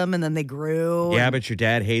you lit them, and then they grew. Yeah, and but your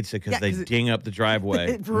dad hates it because Yeah, they 'cause it- ding up the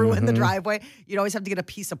driveway. it ruined Mm-hmm. the driveway. You'd always have to get a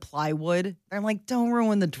piece of plywood. They're like, don't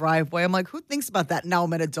ruin the driveway. I'm like, who thinks about that? Now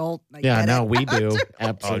I'm an adult. I Yeah, get no, it. we do. Oh,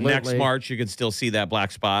 Absolutely. next March, you can still see that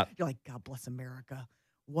black spot. You're like, God bless America.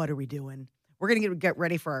 What are we doing? We're gonna get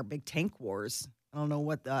ready for our big tank wars. I don't know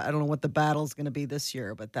what the battle's gonna be this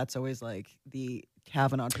year, but that's always like the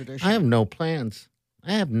Kavanaugh tradition. I have no plans.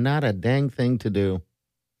 I have not a dang thing to do.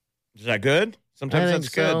 Is that good? Sometimes I think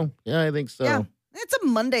that's good. so. Yeah, I think so. Yeah. It's a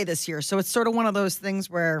Monday this year, so it's sort of one of those things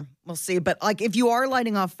where we'll see. But like, if you are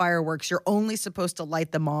lighting off fireworks, you're only supposed to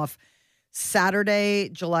light them off Saturday,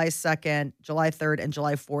 July 2nd, July 3rd, and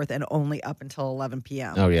July 4th, and only up until 11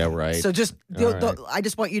 p.m. Oh yeah, right. So just, All right. I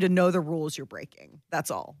just want you to know the rules you're breaking. That's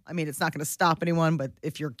all. I mean, it's not going to stop anyone, but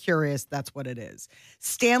if you're curious, that's what it is.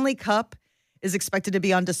 Stanley Cup is expected to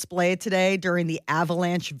be on display today during the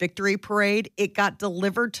Avalanche Victory Parade. It got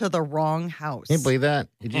delivered to the wrong house. Can you believe that?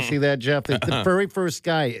 Did you see that, Jeff? The very first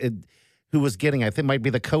guy who was getting, I think might be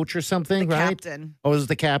the coach or something, The right? captain. Oh, it was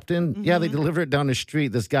the captain? Yeah, they delivered it down the street.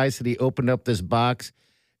 This guy said he opened up this box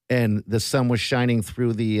and the sun was shining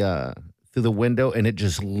through the window and it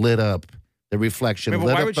just lit up. The reflection But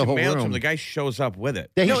lit why up would the you whole mail it to room. him? The guy shows up with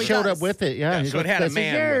it. Yeah, No, he he showed does. up with it. Yeah, So it had a "This is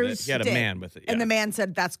man with yours." it. He had a Did. man with it. Yeah. And the man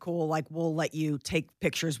said, that's cool. Like, we'll let you take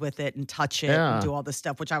pictures with it and touch it Yeah. and do all this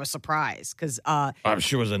stuff, which I was surprised because, I'm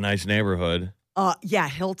sure it was a nice neighborhood.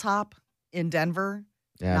 Hilltop in Denver,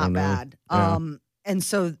 Yeah, I not don't know. bad. Yeah. And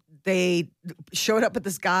so they showed up at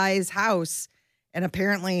this guy's house, and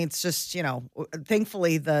apparently it's just,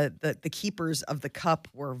 thankfully the keepers of the cup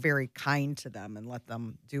were very kind to them and let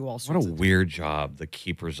them do all What sorts a of weird job, the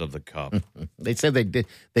keepers of the cup. They said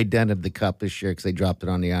they dented the cup this year because they dropped it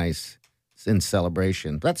on the ice in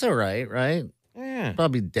celebration. That's all right, right? Yeah.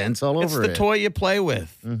 Probably dents all It's over the it. toy you play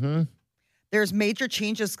with. Mm-hmm. There's major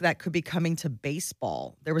changes that could be coming to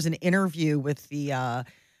baseball. There was an interview with the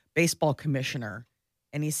baseball commissioner,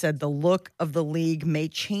 and he said the look of the league may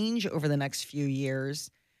change over the next few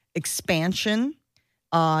years. Expansion.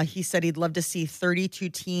 He said he'd love to see 32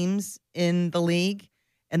 teams in the league.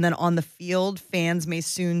 And then on the field, fans may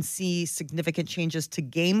soon see significant changes to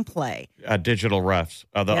gameplay. Digital refs,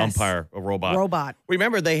 the Yes. umpire, a robot. Robot.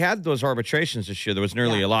 Remember, they had those arbitrations this year. There was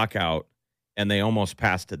nearly a lockout, and they almost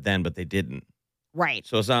passed it then, but they didn't. Right.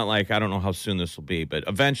 So it's not like, I don't know how soon this will be, but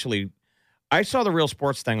eventually, I saw the Real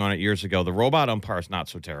Sports thing on it years ago. The robot umpire is not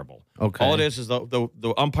so terrible. Okay. All it is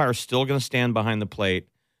the umpire's still going to stand behind the plate.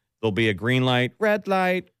 There'll be a green light, red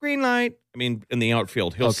light, green light. I mean, in the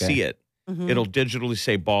outfield, he'll Okay. see it. Mhm. It'll digitally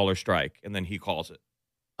say ball or strike, and then he calls it.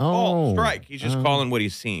 Oh, Ball, strike. He's just calling what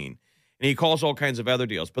he's seen. And he calls all kinds of other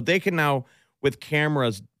deals. But they can now, with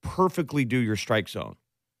cameras, perfectly do your strike zone.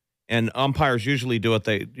 And umpires usually do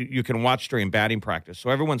it. You can watch during batting practice.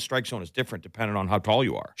 So everyone's strike zone is different depending on how tall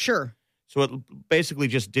you are. Sure. So it basically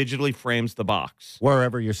just digitally frames the box.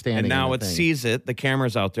 Wherever you're standing. And now in it the thing. sees it, the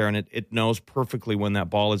camera's out there, and it knows perfectly when that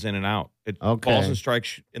ball is in and out. Okay. Balls and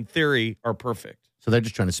strikes, in theory, are perfect. So they're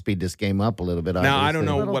just trying to speed this game up a little bit. Now, I don't obviously.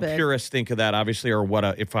 know Little what bit. purists think of that, obviously, or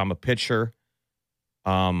if I'm a pitcher.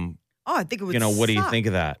 Oh, I think it would What do you suck. think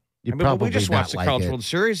of that? You I mean, probably we just not watched the like College it. World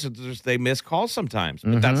Series. They miss calls sometimes,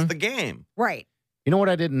 but that's Mhm. the game. Right. You know what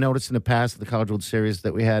I didn't notice in the past, the College World Series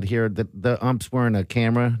that we had here? The umps wearing a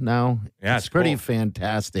camera now. Yeah, it's it's pretty cool.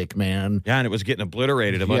 fantastic, man. Yeah, and it was getting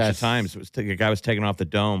obliterated a bunch of Yes. times. It was a guy was taking off the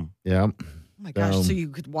dome. Yeah. Oh my gosh. So you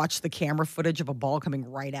could watch the camera footage of a ball coming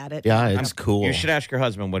right at it. Yeah, it's cool. You should ask your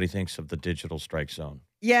husband what he thinks of the digital strike zone.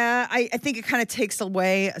 Yeah, I think it kind of takes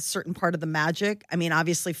away a certain part of the magic. I mean,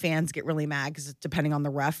 obviously fans get really mad because depending on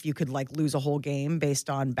the ref, you could like lose a whole game based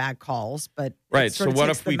on bad calls. But it Right. sort So of what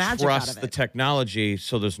takes if the we magic out trust of the it. technology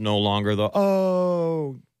so there's no longer the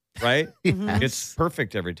right? Mhm. It's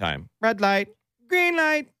perfect every time. Red light, green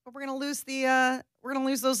light. But we're gonna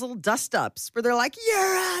lose those little dust ups where they're like,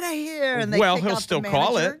 "You're out of here," and they Well, kick he'll out the still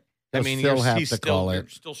call manager. it. I He'll mean, still you're, have he's to still, call you're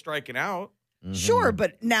it. still striking out. Sure,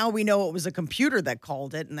 but now we know it was a computer that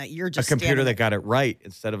called it, and that you're just A computer standing that got it right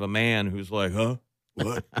instead of a man who's like, huh?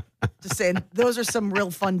 What? just saying. Those are some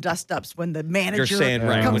real fun dust ups when the manager You're saying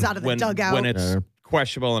right comes when, out of the when, dugout. when it's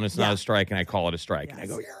questionable and it's Yeah. not a strike, and I call it a strike. And I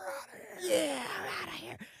go, Yes.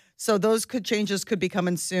 So those changes could be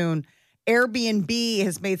coming soon. Airbnb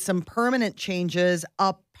has made some permanent changes.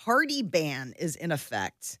 A party ban is in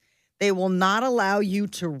effect. They will not allow you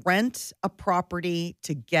to rent a property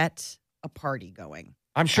to get a party going.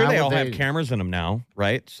 I'm sure How they would all have they- cameras in them now,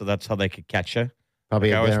 right? So that's how they could catch you.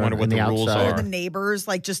 Probably I always there wonder what on the rules outside. Or are. the neighbors,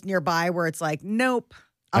 like just nearby, where it's like, nope.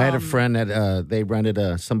 I had a friend that they rented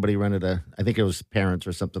somebody rented I think it was parents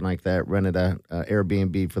or something like that, rented a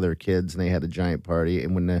Airbnb for their kids, and they had a giant party.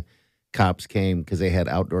 And when the cops came, because they had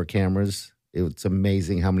outdoor cameras, it was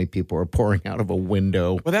amazing how many people were pouring out of a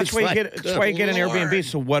window. Well, that's It's why like, you get. That's why you get an good Airbnb. Lord.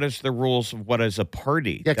 So, what is the rules of what is a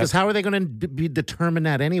party? Yeah, because That's how are they going to determine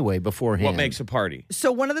that anyway beforehand? what makes a party? So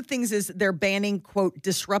one of the things is they're banning, quote,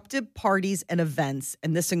 disruptive parties and events,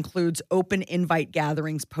 and this includes open invite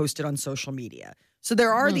gatherings posted on social media. So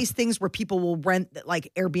there are these things where people will rent,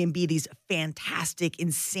 like Airbnb, these fantastic,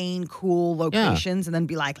 insane, cool locations, and then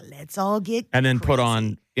be like, let's all get And then put crazy.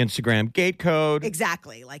 on Instagram gate code.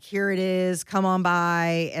 Exactly. Like, here it is, come on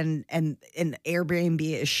by, and Airbnb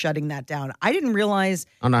is shutting that down. I didn't realize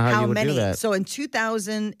I don't know how you would do many. that. So in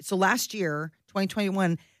last year,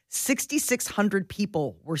 2021, 6,600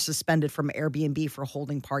 people were suspended from Airbnb for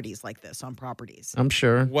holding parties like this on properties. I'm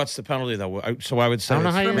sure. What's the penalty though? So I would say I don't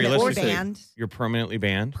know how you it's enforce Or realistically, banned, you're permanently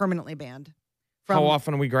banned. permanently banned. How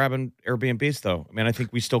often are we grabbing Airbnbs, though? I mean, I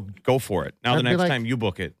think we still go for it. Now, I'd the be next like, time you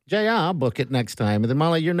book it. Yeah, I'll book it next time. And then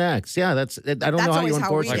Molly, you're next. Yeah, I don't know how always you how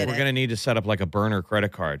enforce we it. Like, we're going to need to set up like a burner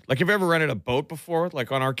credit card. Like, have you ever rented a boat before?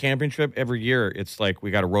 Like on our camping trip, every year, it's like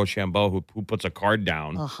we got a Rochambeau who puts a card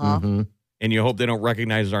down. Uh-huh. Mm-hmm. And you hope they don't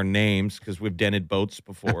recognize our names because we've dented boats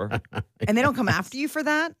before. And they don't come after you for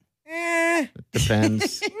that?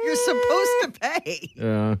 Depends. You're supposed to pay.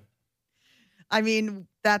 Yeah. I mean,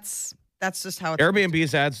 that's just how it's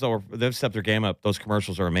Airbnb's ads, though, they've stepped their game up. Those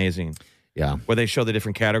commercials are amazing. Yeah. Where they show the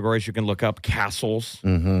different categories you can look up. Castles.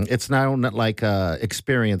 Mm-hmm. It's now not like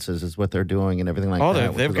experiences is what they're doing and everything like Oh,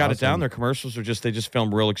 that. they've got it down. Their commercials are they just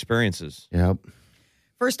film real experiences. Yep.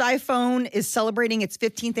 First iPhone is celebrating its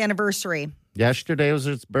 15th anniversary. Yesterday was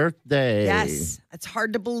its birthday. Yes. It's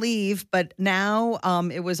hard to believe, but now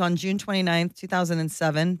it was on June 29th,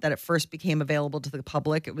 2007 that it first became available to the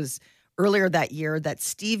public. It was earlier that year that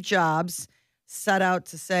Steve Jobs set out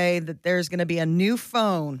to say that there's going to be a new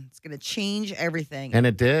phone. It's going to change everything. And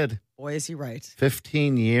it did. Boy, is he right.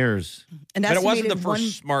 15 years. And But it wasn't the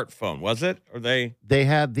first smartphone, was it? Or they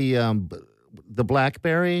had the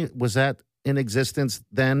BlackBerry. Was that in existence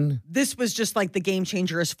then? This was just like the game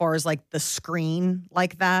changer as far as like the screen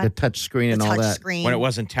like that. The touch screen and all that. Screen. when it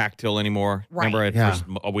wasn't tactile anymore. Right. Remember at Yeah. first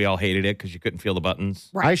we all hated it because you couldn't feel the buttons.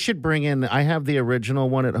 Right. I should bring in, I have the original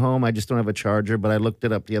one at home. I just don't have a charger, but I looked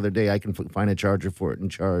it up the other day. I can find a charger for it and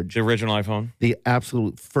charge. The original iPhone. The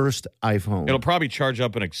absolute first iPhone. It'll probably charge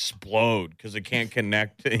up and explode because it can't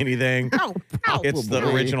connect to anything. It's the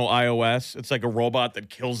Probably. original iOS. It's like a robot that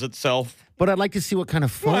kills itself. But I'd like to see what kind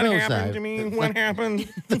of What photos happened to me? What happened?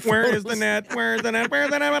 Where is the net? Where's the net? Where's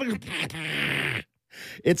the net?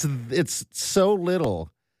 It's so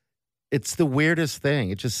little. It's the weirdest thing.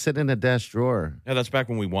 It just sit in a desk drawer. Yeah, that's back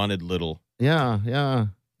when we wanted little. Yeah.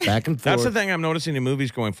 Back and forth. That's the thing I'm noticing in movies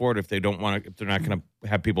going forward. If they're not going to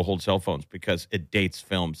have people hold cell phones because it dates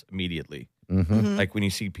films immediately. Mm-hmm. Like when you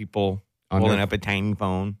see people On holding their- up a tiny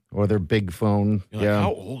phone. Or their big phone. You're Yeah. like,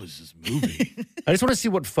 how old is this movie? I just want to see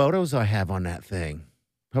what photos I have on that thing.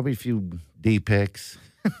 Probably a few D pics.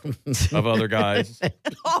 of other guys.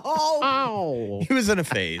 Oh, He was in a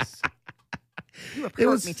phase. you have It hurt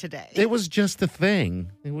was me today. It was just a thing.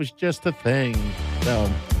 So,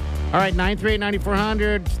 all right,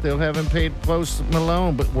 938-9400. Still haven't paid Post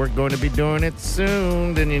Malone, but we're going to be doing it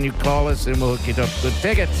soon. And then you call us and we'll hook you up with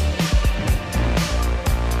tickets.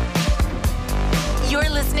 You're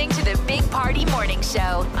listening to the Big Party Morning Show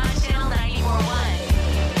on Channel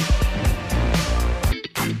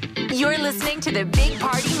 94.1. You're listening to the Big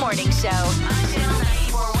Party Morning Show on Channel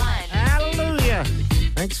 94.1. Hallelujah.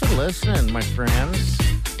 Thanks for listening, my friends.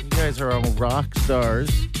 You guys are all rock stars.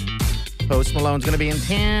 Post Malone's going to be in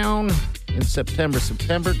town in September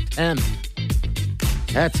 10th.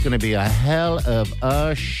 That's going to be a hell of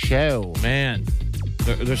a show. Man,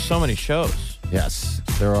 there's so many shows. Yes,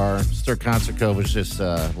 there are. Stir Concert Cove was just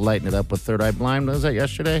lighting it up with Third Eye Blind. Was that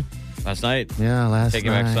yesterday? Last night. Yeah, last Take it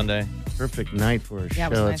night. back Sunday. Perfect night for a Yeah,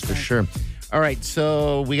 it was show, a that's nice for night. sure. All right,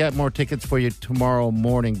 so we got more tickets for you tomorrow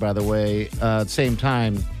morning, by the way. Same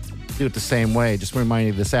time, do it the same way. Just remind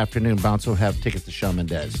you, this afternoon, Bounce will have tickets to Shawn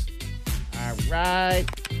Mendes. All right.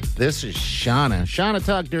 This is Shauna. Shauna,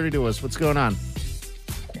 talk dirty to us. What's going on?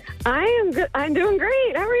 I am good. I'm doing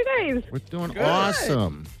great. How are you guys? We're doing Good.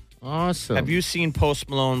 awesome. Awesome. Have you seen Post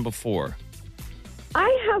Malone before?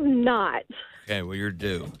 I have not. Okay, well, you're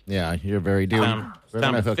due. Yeah, you're very due. Time We're to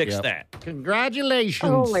gonna hook fix you up. that. Congratulations.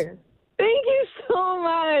 Oh my! Thank you so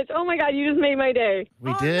much. Oh my God, you just made my day.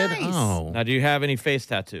 We did? nice. Oh. Now, do you have any face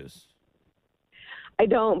tattoos? I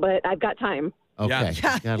don't, but I've got time. Okay.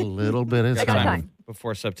 Yeah. Got a little bit of I got time. time.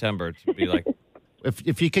 Before September to be like,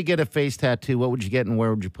 If you could get a face tattoo, what would you get and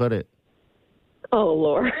where would you put it? Oh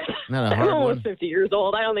Lord, Not a I'm hard almost one. 50 years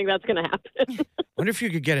old. I don't think that's gonna happen. wonder if you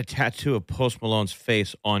could get a tattoo of Post Malone's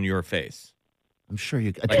face on your face. I'm sure you.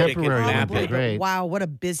 A Like, they could temporary map would be it. great. Wow, what a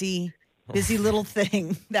busy little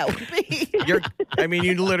thing that would be.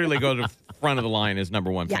 You literally go to the front of the line as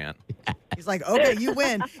number one Yeah. fan. He's like, okay, you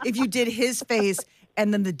win. If you did his face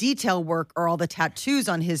and then the detail work or all the tattoos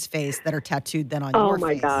on his face that are tattooed then on Oh your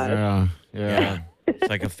my face. God. Yeah. It's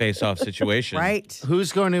like a face-off situation. Right?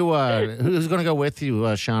 Who's going to go with you,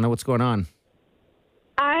 Shauna? What's going on?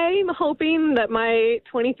 I'm hoping that my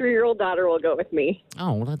 23-year-old daughter will go with me.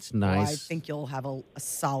 Oh, well, that's Well, I nice. think you'll have a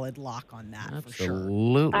solid lock on that for sure.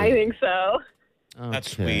 Absolutely. I think so.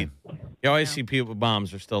 That's Okay. sweet. You always see people,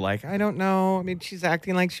 moms are still like, I don't know. I mean, she's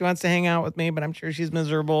acting like she wants to hang out with me, but I'm sure she's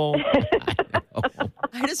miserable.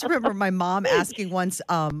 I just remember my mom asking once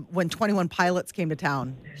when 21 Pilots came to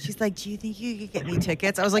town. She's like, "Do you think you could get me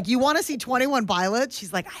tickets?" I was like, "You want to see 21 Pilots?"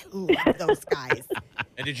 She's like, "I love those guys."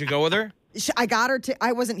 And did you go with her? I got her.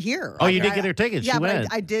 I wasn't here. Oh, you did get her tickets. Yeah, She but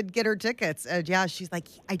went. I did get her tickets. Yeah, she's like,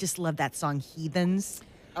 "I just love that song, Heathens."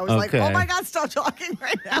 I was like, Okay. "Oh my God, stop talking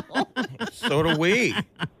right now." So do we.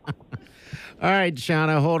 All right,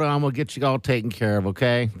 Shauna, hold on. We'll get you all taken care of,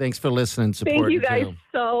 okay? Thanks for listening. Thank Supporting you guys too.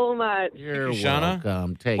 so much. You're Shauna.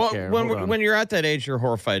 welcome. Take Well, care. Hold on. when you're at that age, you're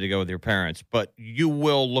horrified to go with your parents, but you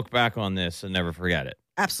will look back on this and never forget it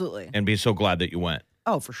Absolutely. and be so glad that you went.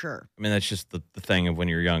 Oh, for sure. I mean, that's just the thing of when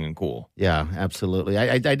you're young and cool. Yeah, absolutely.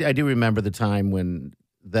 I do remember the time when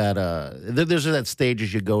that there's that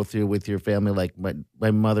stages you go through with your family. Like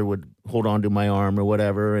my mother would hold on to my arm or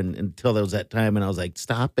whatever, and until there was that time, and I was like,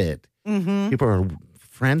 "Stop it! Mm-hmm.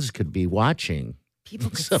 Friends could be watching." People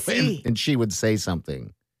could see. And she would say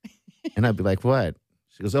something, and I'd be like, "What?"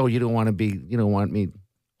 She goes, "Oh, you don't want me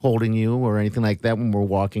holding you or anything like that when we're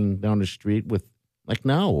walking down the street with." Like,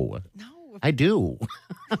 no, I do.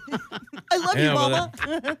 I love you, Yeah, well,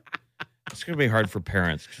 Mama. It's going to be hard for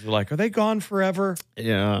parents because they're like, are they gone forever?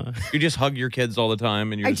 Yeah. You just hug your kids all the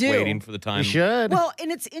time and you're I just do. waiting for the time. You should. Well,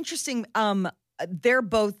 and it's interesting. They're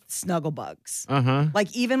both snuggle bugs. Uh-huh.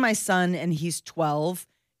 Like even my son, and he's 12,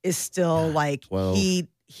 is still like 12.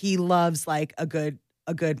 he loves like a good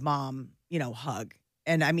mom, hug.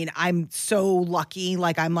 And I mean, I'm so lucky.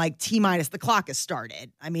 Like I'm like T-minus, the clock has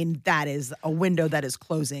started. I mean, that is a window that is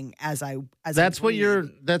closing as That's what your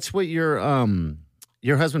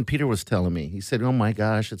husband Peter was telling me. He said, "Oh my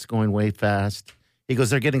gosh, it's going way fast." He goes,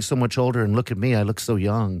 "They're getting so much older, and look at me, I look so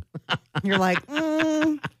young." You're like,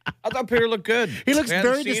 I thought Peter looked good. He looks We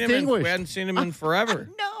hadn't very seen him distinguished. we hadn't seen him in forever.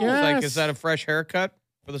 no. Yeah. Like, Yes. is that a fresh haircut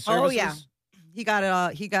for the services? Oh yeah, he got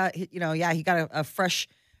a fresh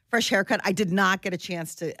haircut. I did not get a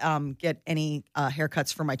chance to get any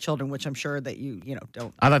haircuts for my children, which I'm sure that you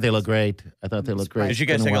don't. I thought they looked great. Did Did you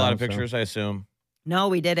guys take a lot of pictures, I assume? No,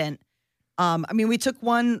 we didn't. I mean, we took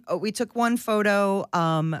one photo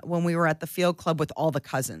when we were at the field club with all the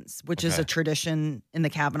cousins, which is Okay. a tradition in the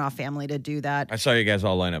Kavanaugh family to do that. I saw you guys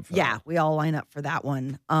all line up for Yeah, that. we all line up for that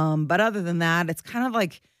one. But other than that, it's kind of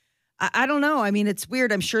like, I don't know. I mean, it's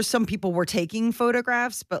weird. I'm sure some people were taking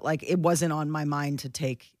photographs, but like it wasn't on my mind to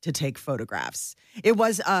take photographs. It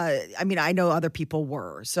was, I mean, I know other people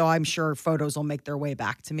were, so I'm sure photos will make their way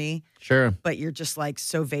back to me. Sure. But you're just like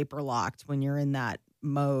so vapor locked when you're in that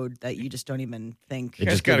mode that you just don't even think. It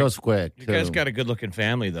just goes quick. You guys too. got a good looking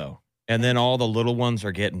family, though. And then all the little ones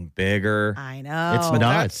are getting bigger. I know. It's But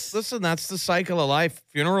nuts. that's the cycle of life.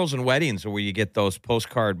 Funerals and weddings are where you get those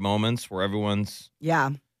postcard moments where everyone's Yeah.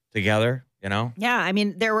 together, Yeah. I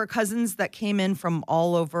mean, there were cousins that came in from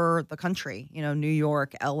all over the country, New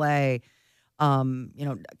York, LA,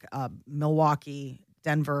 Milwaukee,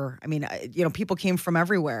 Denver. I mean, people came from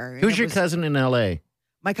everywhere. Who's It your was cousin in L.A.?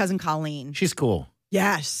 My cousin Colleen. She's cool.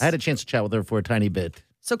 Yes. I had a chance to chat with her for a tiny bit.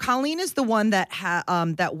 So Colleen is the one that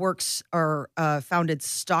that works or founded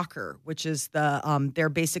Stalker, which is they're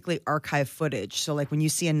basically archive footage. So like when you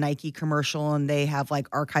see a Nike commercial and they have like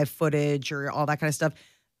archive footage or all that kind of stuff,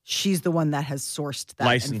 she's the one that has sourced that and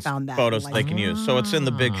licensed found that photos and they can use. So it's in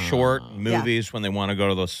the Big Short movies when they want to go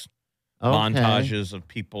to those Okay. montages of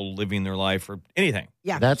people living their life or anything.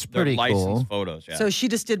 Yeah. That's They're pretty licensed cool. photos. Yeah. So she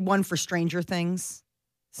just did one for Stranger Things.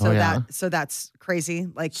 So Oh, yeah? that's crazy.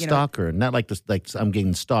 Like Stalker, not like this. Like I'm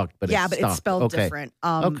getting stalked, but yeah, it's but stalked. it's spelled Okay. different.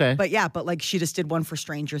 Okay. But like she just did one for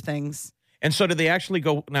Stranger Things. And so do they actually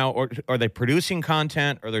go now, or are they producing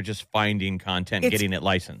content, or they're just finding content, and It's- getting it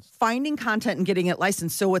licensed? Finding content and getting it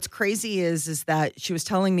licensed. So what's crazy is that she was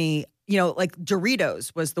telling me, like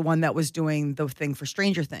Doritos was the one that was doing the thing for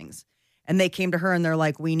Stranger Things, and they came to her and they're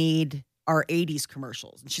like, "We need our '80s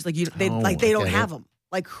commercials," and she's like, they Oh, don't I get have it. them.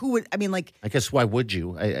 Like who would? I mean, like. I guess why would you?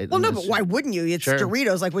 Well, no, but why wouldn't you? It's Sure.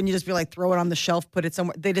 Doritos. Like, wouldn't you just be like, throw it on the shelf, put it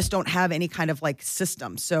somewhere? They just don't have any kind of like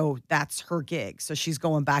system. So that's her gig. So she's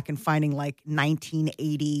going back and finding like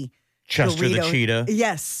 1980 Chester the Doritos. Cheetah.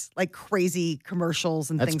 Yes, like crazy commercials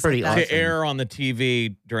and That's things pretty like that. To air on the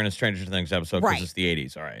TV during a Stranger Things episode because Right. it's the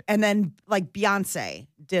 80s. All right. And then like Beyonce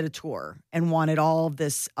did a tour and wanted all of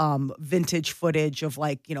this vintage footage of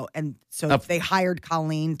like, and so they hired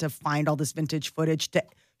Colleen to find all this vintage footage to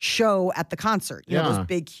show at the concert. You know, Yeah. those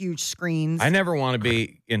big, huge screens. I never want to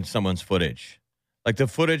be in someone's footage. Like the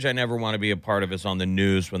footage I never want to be a part of is on the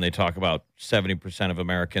news when they talk about 70% of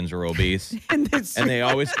Americans are obese. and they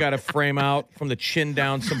always got to frame out from the chin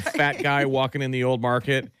down some fat guy walking in the old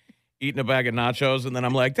market eating a bag of nachos. And then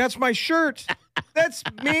I'm like, that's my shirt. That's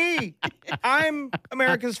me. I'm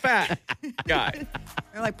America's fat guy.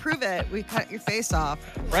 They're like, prove it. We cut your face off.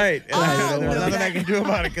 Right. Oh, There's no. nothing I can do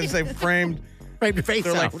about it because they framed Right your face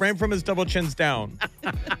They're like out. framed from his double chins down.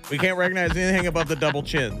 We can't recognize anything above the double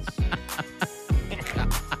chins.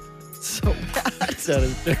 So bad. That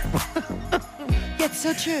is terrible. It's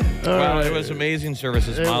so true. Well, it was amazing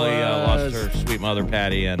services. It Molly lost was. her sweet mother,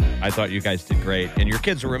 Patty, and I thought you guys did great. And your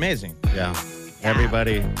kids were amazing. Yeah.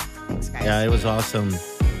 Everybody. Thanks, guys. Yeah, it was awesome.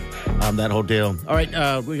 That whole deal. All right,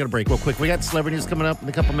 we got a break real quick. We got celebrity news coming up in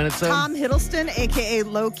a couple minutes. Tom Hiddleston, a.k.a.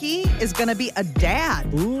 Loki, is going to be a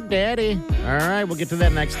dad. Ooh, daddy. All right, we'll get to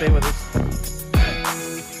that next. Stay with us.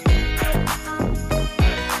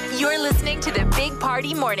 You're listening to the Big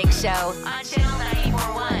Party Morning Show on Channel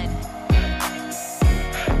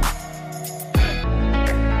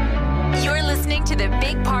 94.1. You're listening to the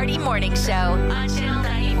Big Party Morning Show on Channel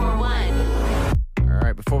 94.1. All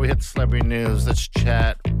right, before we hit the celebrity news, let's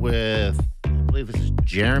chat with, I believe this is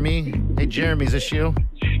Jeremy. Hey, Jeremy, is this you?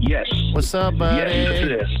 Yes. What's up, buddy? Yes,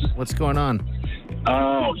 it is. What's going on?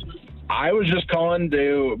 I was just calling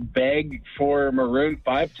to beg for Maroon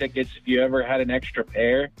 5 tickets if you ever had an extra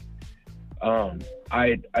pair.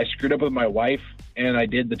 I screwed up with my wife, and I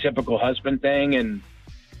did the typical husband thing, and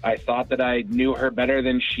I thought that I knew her better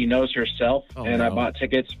than she knows herself, I bought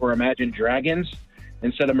tickets for Imagine Dragons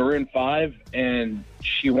instead of Maroon 5, and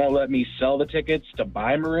she won't let me sell the tickets to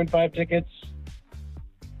buy Maroon 5 tickets.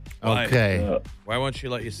 Why? Okay. Why won't she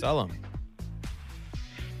let you sell them?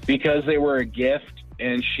 Because they were a gift,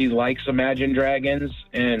 and she likes Imagine Dragons,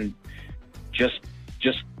 and just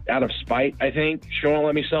out of spite, I think, she won't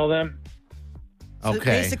let me sell them. So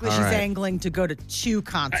Okay, basically, all she's right. angling to go to 2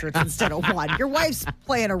 concerts instead of 1. Your wife's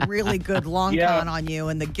playing a really good long con on you,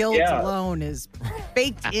 and the guilt alone is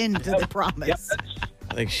baked into the promise.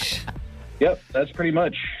 I think Yep, that's pretty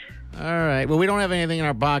much. All right. Well, we don't have anything in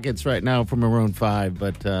our pockets right now for Maroon 5,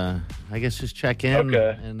 but I guess just check in.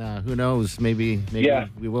 Okay. And who knows? Maybe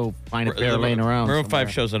we will find a pair laying around. Maroon somewhere.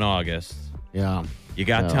 5 shows in August. Yeah. You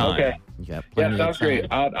got So- time. Okay. You got Yeah, plenty of sounds great.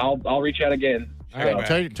 time. I'll reach out again. All right.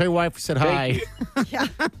 Tell your wife we said hi.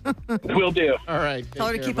 Will do. All right. Tell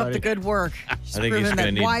her to keep up the good work. She's I think he's proven gonna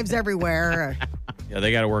that need- wives everywhere. Yeah,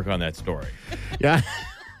 they got to work on that story. Yeah.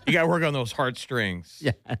 You got to work on those heartstrings.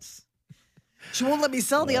 Yes. She won't let me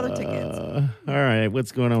sell the other tickets. All right.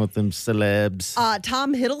 What's going on with them celebs?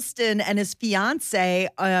 Tom Hiddleston and his fiance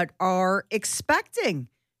are expecting.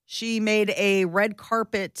 She made a red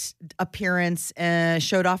carpet appearance and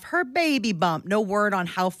showed off her baby bump. No word on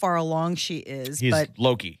how far along she is. He's but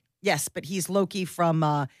Loki. yes, but he's Loki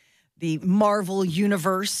from the Marvel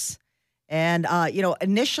universe. And,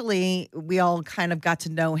 initially we all kind of got to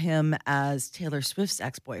know him as Taylor Swift's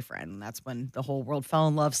ex-boyfriend. And that's when the whole world fell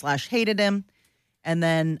in love / hated him. And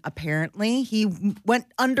then apparently he went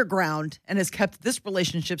underground and has kept this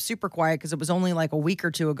relationship super quiet because it was only like a week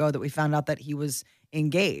or 2 ago that we found out that he was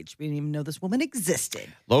engaged. We didn't even know this woman existed.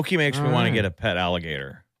 Loki makes me want to get a pet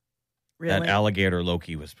alligator. Really? That alligator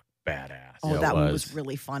Loki was badass. Oh, Yeah, that it one was. was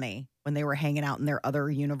really funny when they were hanging out in their other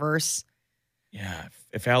universe. Yeah,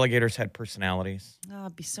 if alligators had personalities. Oh,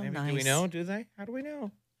 it'd be so Maybe, nice. do we know? Do they? How do we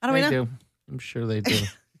know? How do we They know? do. I'm sure they do.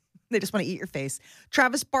 They just want to eat your face.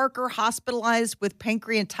 Travis Barker hospitalized with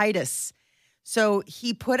pancreatitis. So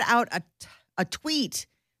he put out a tweet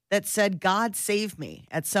that said, "God save me,"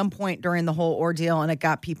 at some point during the whole ordeal. And it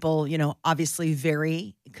got people, obviously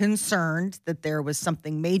very concerned that there was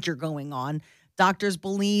something major going on. Doctors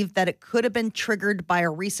believe that it could have been triggered by a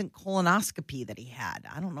recent colonoscopy that he had.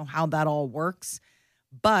 I don't know how that all works,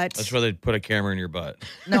 but That's where they put a camera in your butt.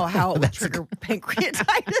 know how it would trigger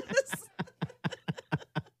pancreatitis.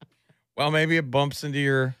 Well, maybe it bumps into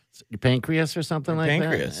your pancreas or something like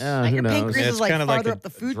pancreas. that. Yeah, Like who your knows? pancreas is It's like kind of farther like up the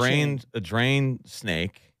food chain. a drained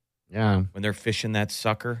snake Yeah, when they're fishing that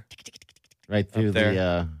sucker. right through there.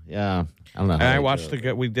 the. Yeah, I don't know. And how I they watched do the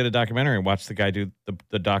guy. We did a documentary and watched the guy do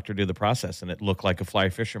the doctor do the process, and it looked like a fly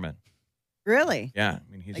fisherman. Really? Yeah,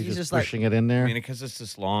 I mean he's Like it. he's just just like pushing it in there. I mean because it's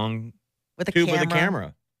this long with a tube camera. with a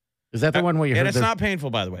camera. Is that the one where you and heard it's the- not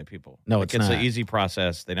painful, by the way, people. No, Like, it's it's not. an easy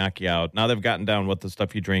process. They knock you out. Now they've gotten down what the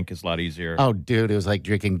stuff you drink is a lot easier. Oh, dude, it was like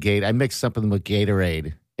drinking Gatorade. I mixed something with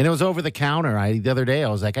Gatorade, and it was over the counter. The other day, I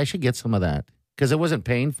was like, I should get some of that because it wasn't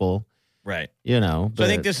painful. Right. So So I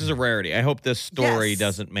think this is a rarity. I hope this story Yes.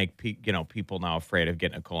 doesn't make people now afraid of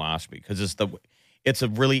getting a colonoscopy because it's a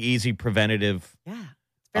really easy preventative. Yeah.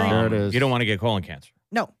 It's very There it is. You don't want to get colon cancer.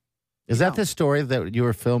 No. Is that the story that you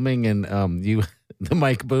were filming and you the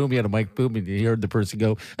mic boom? You had a mic boom and you heard the person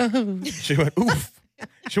go, She went oof.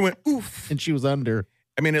 She went oof. and she was under.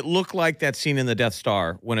 I mean, it looked like that scene in the Death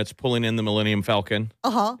Star when it's pulling in the Millennium Falcon.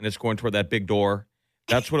 Uh-huh. And it's going toward that big door.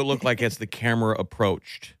 That's what it looked like as the camera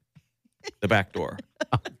approached the back door.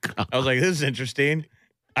 I was like, this is interesting.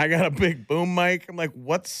 I got a big boom mic. I'm like,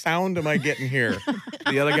 what sound am I getting here?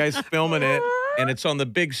 The other guy's filming it, and it's on the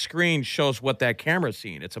big screen, shows what that camera's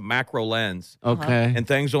seeing. It's a macro lens. Okay. And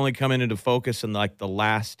things only come into focus in like the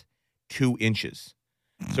last 2 inches.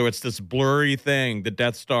 So it's this blurry thing, the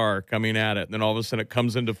Death Star coming at it. And then all of a sudden it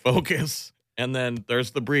comes into focus. And then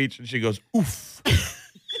there's the breach, and she goes, oof.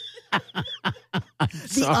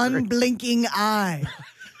 The unblinking eye.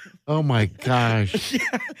 Oh, my gosh.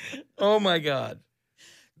 Oh, my God.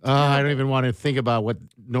 I don't even want to think about what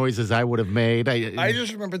noises I would have made. I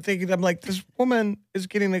just remember thinking, I'm like, this woman is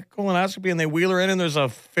getting a colonoscopy, and they wheel her in, and there's a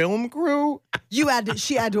film crew. She had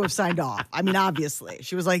to have signed off. I mean, obviously,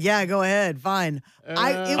 she was like, "Yeah, go ahead, fine."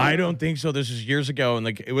 I don't think so. This is years ago, and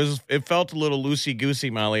like it felt a little loosey goosey,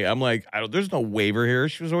 Molly. I'm like, there's no waiver here.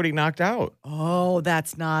 She was already knocked out. Oh,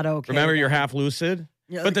 that's not okay. Remember, you're half lucid,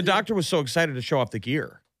 but the doctor was so excited to show off the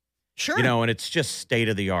gear. Sure, and it's just state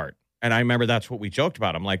of the art. And I remember that's what we joked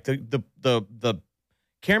about. I'm like, the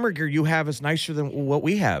camera gear you have is nicer than what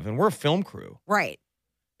we have, and we're a film crew. Right.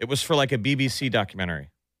 It was for like a BBC documentary.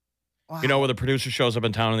 Wow. You know, where the producer shows up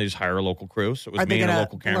in town and they just hire a local crew. So it was me and a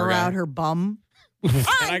local camera blur guy. out her bum?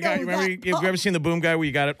 And have you ever seen the boom guy where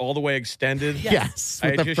you got it all the way extended? Yes,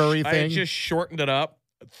 with the furry I thing. just shortened it up.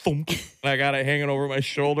 Thump, and I got it hanging over my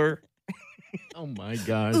shoulder. Oh my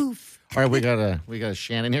gosh. Oof. All right, we got a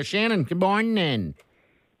Shannon here. Shannon, good morning.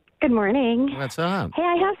 Good morning. What's up? Hey,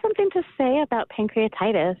 I have something to say about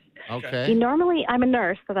pancreatitis. Okay. I'm a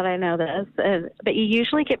nurse, so that I know this, but you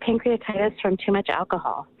usually get pancreatitis from too much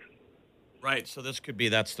alcohol. Right, so this could be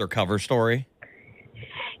that's their cover story.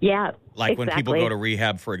 Yeah, like exactly. when people go to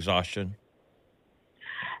rehab for exhaustion.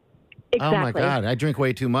 Exactly. Oh my God, I drink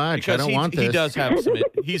way too much. Because I don't want this. He does have some.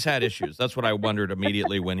 He's had issues. That's what I wondered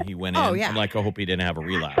immediately when he went in. Yeah. I'm like, I hope he didn't have a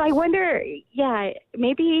relapse. So I wonder,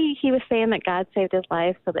 maybe he was saying that God saved his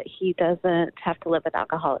life so that he doesn't have to live with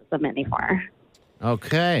alcoholism anymore.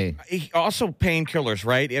 Okay. He also painkillers,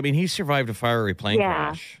 right? I mean, he survived a fiery plane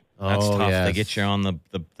crash. That's tough. Yes. They get you on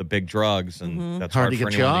the big drugs, and that's Hard hard, to for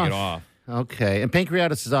get anyone you to get off. Okay. And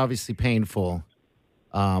pancreatitis is obviously painful.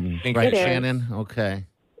 Right, It is. Shannon? Okay.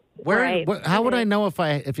 Right. How would I know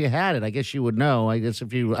if you had it? I guess you would know. I guess I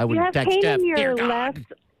would You have text pain Jeff. in your "Dear God."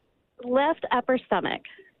 left upper stomach.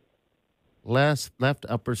 Left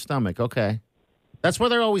upper stomach. Okay. That's where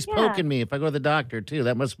they're always Yeah. poking me if I go to the doctor, too.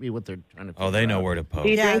 That must be what they're trying to Oh, they know where to poke. Do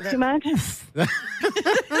you drink too much?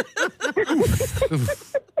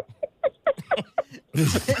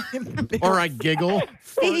 Or I giggle.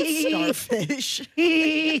 Starfish.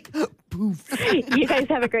 Poof. You guys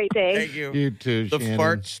have a great day. Thank you. You too, The Shannon.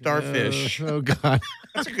 fart starfish. Oh, God.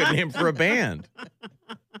 That's a good name for a band.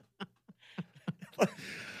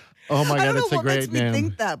 Oh, my I God. don't know It's a what makes great me name.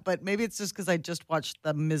 think that, but maybe it's just because I just watched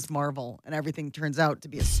the Ms. Marvel and everything turns out to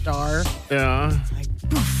be a star. Yeah.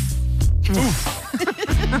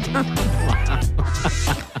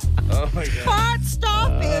 Oh, my God. Hot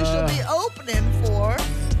starfish will be opening for.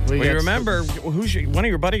 Well, you remember, one of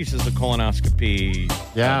your buddies is a colonoscopy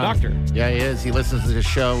doctor. Yeah, he is. He listens to the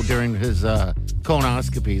show during his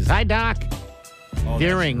colonoscopies. Hi, Doc. Oh,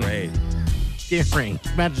 During. that's great.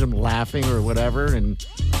 Imagine him laughing or whatever, and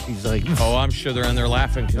he's like, Oh, I'm sure they're in there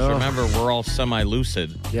laughing because Oh. remember, we're all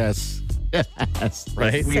semi-lucid. yes. Yes.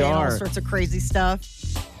 Right? We Saying all are. sorts of crazy stuff.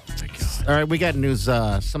 All right, we got news,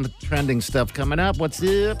 some trending stuff coming up. What's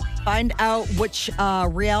up? Find out which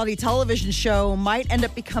reality television show might end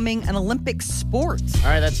up becoming an Olympic sport. All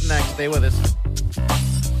right, that's next. Stay with us.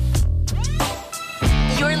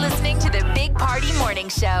 You're listening to the Big Party Morning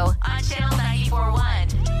Show on Channel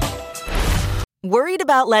 94.1. Worried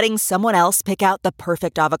about letting someone else pick out the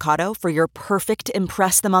perfect avocado for your perfect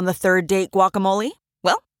impress them on the third date guacamole?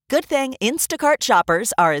 Well, good thing Instacart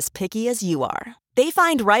shoppers are as picky as you are. They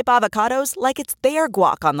find ripe avocados like it's their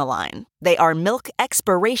guac on the line. They are milk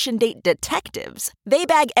expiration date detectives. They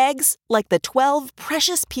bag eggs like the 12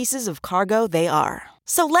 precious pieces of cargo they are.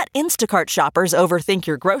 So let Instacart shoppers overthink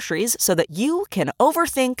your groceries so that you can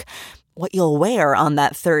overthink what you'll wear on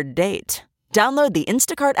that third date. Download the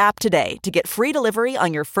Instacart app today to get free delivery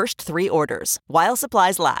on your first 3 orders, while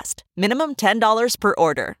supplies last. Minimum $10 per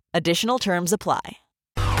order. Additional terms apply.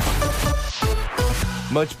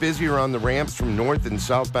 Much busier on the ramps from north and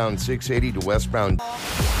southbound 680 to westbound.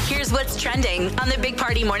 Here's what's trending on the Big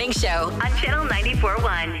Party Morning Show on Channel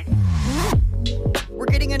 94.1. We're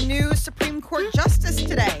getting a new Supreme Court justice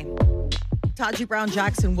today. Taji Brown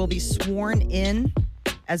Jackson will be sworn in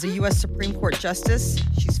as a U.S. Supreme Court justice.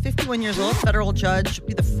 She's 51 years old, federal judge. She'll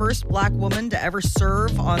be the first black woman to ever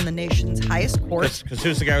serve on the nation's highest court. Because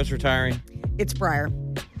who's the guy who's retiring? It's Breyer.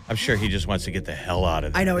 I'm sure he just wants to get the hell out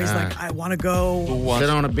of there. I know. He's like, I want to go. Sit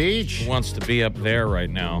on a beach. Who wants to be up there right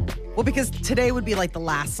now? Well, because today would be like the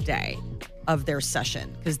last day of their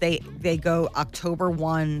session because they go October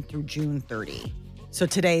 1 through June 30. So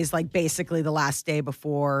today is like basically the last day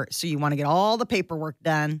before. So you want to get all the paperwork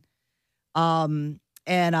done.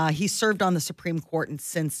 And he served on the Supreme Court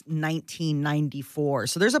since 1994.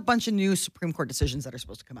 So there's a bunch of new Supreme Court decisions that are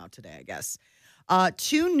supposed to come out today, I guess.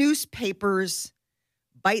 2 newspapers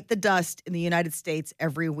bite the dust in the United States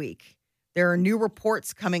every week. There are new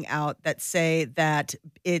reports coming out that say that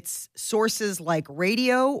it's sources like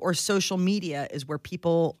radio or social media is where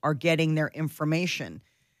people are getting their information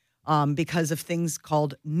because of things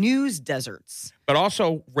called news deserts. But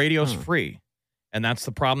also, radio's free. And that's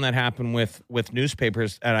the problem that happened with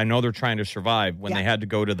newspapers. And I know they're trying to survive when they had to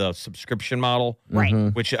go to the subscription model,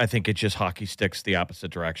 right? Which I think it just hockey sticks the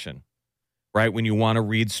opposite direction. Right? When you want to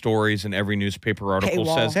read stories and every newspaper article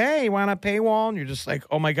says, hey, you want a paywall? And you're just like,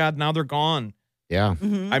 oh my God, now they're gone. Yeah.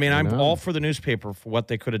 Mm-hmm. I mean, I'm all for the newspaper for what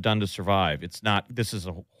they could have done to survive. It's not, this is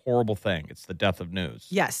a horrible thing. It's the death of news.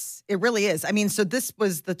 Yes, it really is. I mean, so this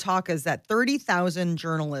was the talk is that 30,000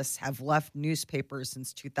 journalists have left newspapers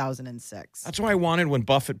since 2006. That's why I wanted when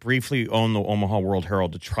Buffett briefly owned the Omaha World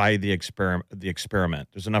Herald to try the experiment.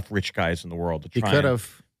 There's enough rich guys in the world to try and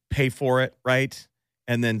pay for it, right?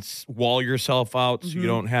 And then wall yourself out so you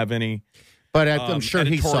don't have any But I'm sure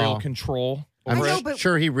he editorial saw. control. I'm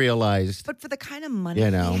sure he realized. But for the kind of money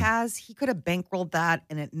he has, he could have bankrolled that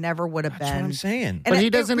and it never would have been. That's what I'm saying. And But he it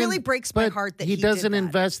doesn't really breaks my heart that he he doesn't did that.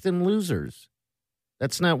 invest in losers.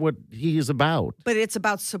 That's not what he is about. But it's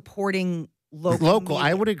about supporting local media.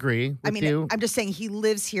 I would agree with you. I'm just saying he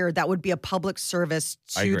lives here. That would be a public service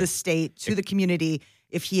I to agree. the state, to the community.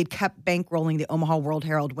 If he had kept bankrolling the Omaha World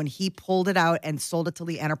Herald, when he pulled it out and sold it to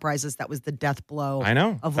Lee Enterprises, that was the death blow. I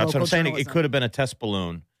know. Of That's what local I'm saying. It journalism. could have been a test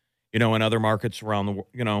balloon, in other markets around the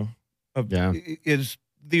world, is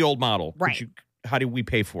the old model. Right. How do we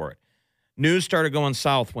pay for it? News started going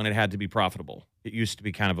south when it had to be profitable. It used to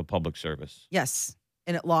be kind of a public service. Yes,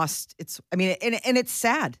 and it lost its. I mean, and it's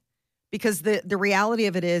sad because the reality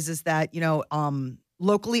of it is that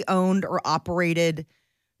locally owned or operated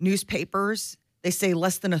newspapers. They say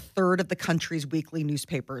less than a third of the country's weekly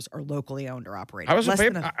newspapers are locally owned or operated. I was Less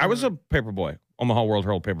than a I was a third. paper boy, Omaha World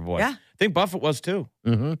Herald paper boy. Yeah. I think Buffett was too.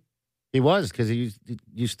 Mm-hmm. He was because he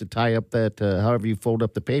used to tie up that however you fold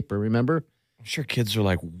up the paper. Remember? I'm sure kids are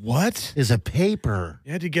like, "What is a paper?"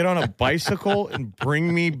 You had to get on a bicycle and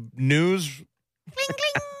bring me news.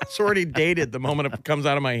 It's already dated the moment it comes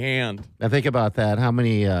out of my hand. I think about that. How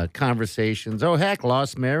many conversations? Oh, heck,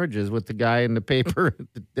 lost marriages with the guy in the paper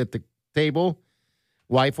at the table.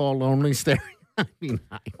 Wife all lonely staring. I mean,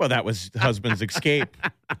 well, that was the husband's escape,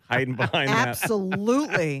 hiding behind that.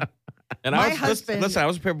 Absolutely. And My I was, husband- listen, I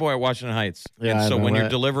was a paper boy at Washington Heights. Yeah, and I so know when you're that.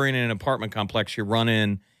 delivering in an apartment complex, you run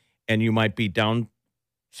in and you might be down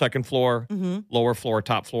second floor, lower floor,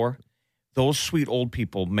 top floor. Those sweet old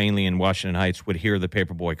people, mainly in Washington Heights, would hear the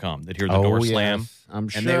paper boy come. They'd hear the door slam. I'm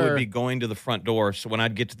sure. And they would be going to the front door. So when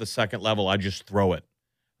I'd get to the second level, I'd just throw it.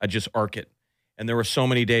 I'd just arc it. And there were so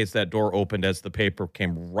many days that door opened as the paper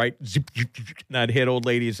came right, zip, zip, zip, and I'd hit old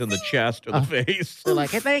ladies in the chest or the face. They're like,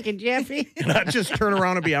 hey, thank you, Jeffy. And I'd just turn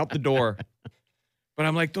around and be out the door. But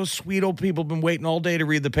I'm like, those sweet old people have been waiting all day to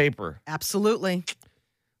read the paper. Absolutely.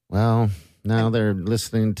 Well, now they're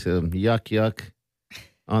listening to Yuck Yuck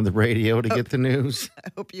on the radio to get the news. I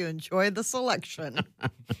hope you enjoyed the selection.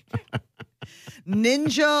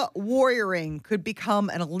 Ninja warrioring could become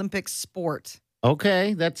an Olympic sport.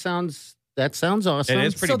 Okay, that sounds awesome. It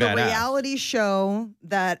is pretty so badass. the reality show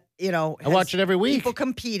that, I watch it every week. People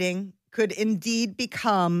competing could indeed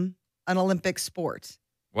become an Olympic sport.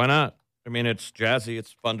 Why not? I mean, it's jazzy.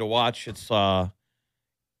 It's fun to watch. It's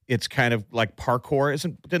kind of like parkour.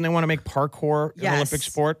 Didn't they want to make parkour an Yes. Olympic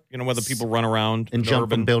sport? Whether people run around And in jump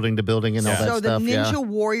urban. from building to building and all that So the stuff. Ninja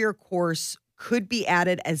Warrior course could be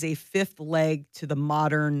added as a fifth leg to the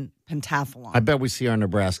modern pentathlon. I bet we see our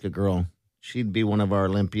Nebraska girl. She'd be one of our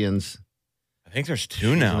Olympians. I think there's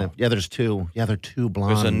two now. Yeah, there's two. Yeah, they're two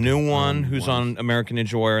blonde. There's a new one blonde who's ones. on American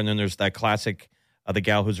Ninja Warrior, and then there's that classic, the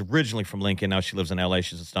gal who's originally from Lincoln. Now she lives in L.A.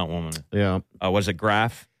 She's a stunt woman. Yeah. Was it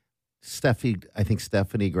Graf?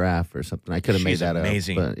 Stephanie Graff or something. I could have made She's that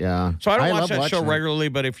amazing. up. But yeah. So I don't watch love that show watching it. regularly,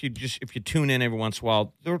 but if you tune in every once in a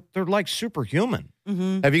while, they're like superhuman.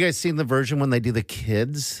 Mm-hmm. Have you guys seen the version when they do the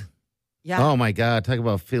kids? Yeah. Oh my God. Talk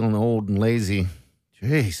about feeling old and lazy.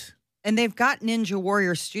 Jeez. And they've got Ninja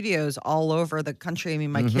Warrior studios all over the country. I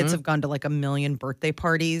mean, my kids have gone to like 1 million birthday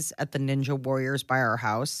parties at the Ninja Warriors by our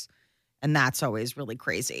house. And that's always really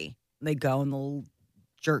crazy. They go and the little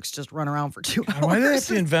jerks just run around for 2 hours. Why do they have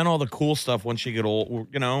to invent all the cool stuff once you get old?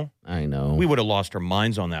 You know? I know. We would have lost our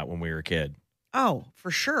minds on that when we were a kid. Oh, for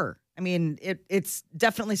sure. I mean, it's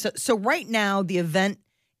definitely so. So right now, the event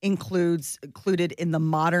included in the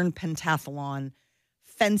modern pentathlon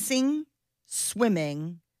fencing,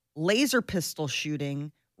 swimming, laser pistol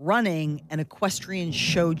shooting, running, and equestrian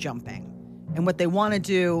show jumping. And what they want to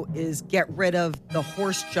do is get rid of the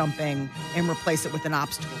horse jumping and replace it with an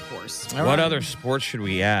obstacle course. What other sports should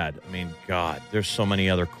we add? I mean, God, there's so many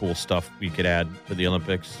other cool stuff we could add to the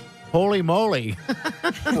Olympics. Holy moly.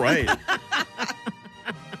 Right.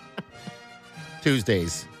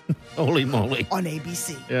 Tuesdays. Holy moly. On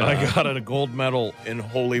ABC. Yeah. I got a gold medal in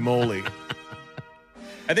holy moly.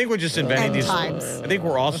 I think we're just inventing these. Times. I think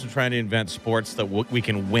we're also trying to invent sports that we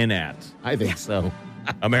can win at. I think so.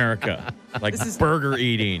 America. Like burger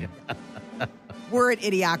eating. We're at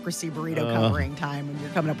Idiocracy burrito covering time when you're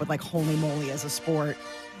coming up with like holy moly as a sport.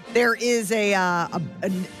 There is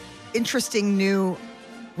an interesting new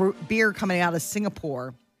beer coming out of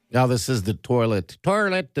Singapore. Now this is the toilet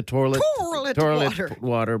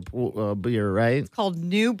water beer, right? It's called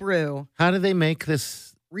New Brew. How do they make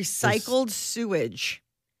this? Recycled sewage.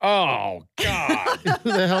 Oh, God.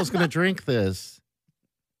 Who the hell's going to drink this?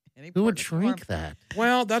 Any Who would part of drink the that?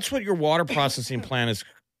 Well, that's what your water processing plant is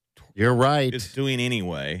You're right. doing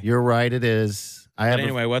anyway. You're right, it is. But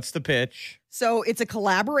anyway, what's the pitch? So it's a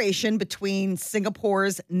collaboration between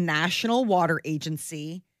Singapore's National Water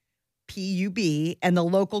Agency, PUB, and the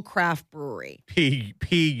local craft brewery.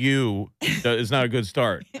 PU is not a good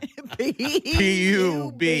start.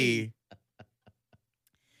 PUB.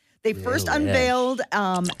 They first unveiled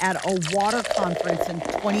at a water conference in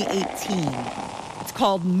 2018. It's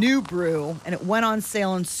called New Brew, and it went on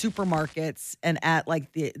sale in supermarkets and at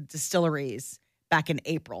like the distilleries back in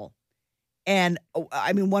April. And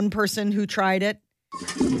I mean, one person who tried it,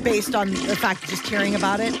 based on the fact of just hearing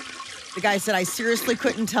about it, the guy said, I seriously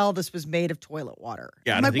couldn't tell this was made of toilet water.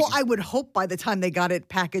 Yeah, I'm like, well, I would hope by the time they got it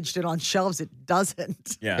packaged it on shelves, it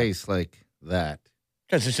doesn't. Yeah. Tastes like that.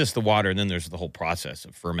 Because it's just the water, and then there's the whole process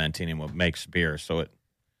of fermenting and what makes beer. So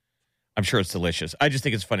I'm sure it's delicious. I just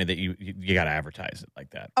think it's funny that you got to advertise it like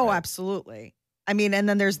that. Oh, absolutely. I mean, and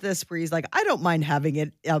then there's this where he's like, I don't mind having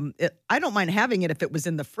it. I don't mind having it if it was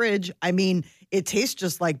in the fridge. I mean, it tastes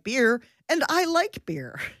just like beer, and I like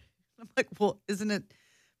beer. I'm like, well, isn't it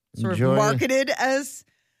sort Enjoy of marketed as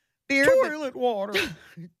beer? Toilet water.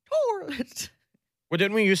 Toilet. Well,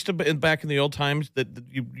 didn't we used to, back in the old times, that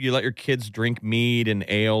you let your kids drink mead and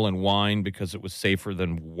ale and wine because it was safer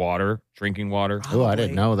than drinking water? Oh, I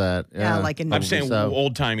didn't know that. Yeah, like in I'm saying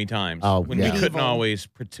old-timey times. Oh, when yeah. you couldn't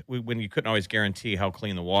always guarantee how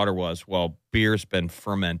clean the water was. Well, beer's been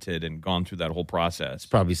fermented and gone through that whole process. It's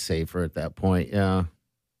probably safer at that point, yeah.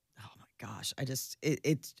 Oh, my gosh. This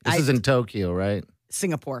is in Tokyo, right?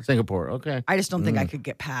 Singapore. Okay. I just don't think I could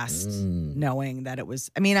get past knowing that it was.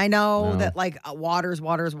 I mean, I know that like water's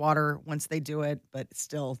water once they do it, but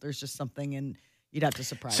still, there's just something, and you'd have to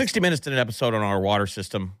surprise. 60 Minutes did an episode on our water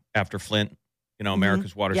system after Flint. You know,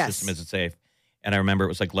 America's water system isn't safe. And I remember it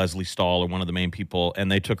was like Leslie Stahl or one of the main people, and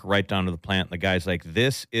they took her right down to the plant. And the guy's like,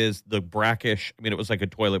 this is the brackish. I mean, it was like a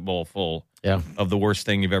toilet bowl full of the worst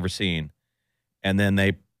thing you've ever seen. And then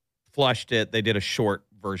they flushed it. They did a short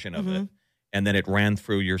version of it. And then it ran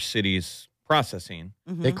through your city's processing.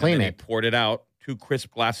 They clean it. They poured it out, 2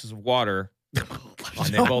 crisp glasses of water. And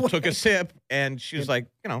they both took a sip. And she was like,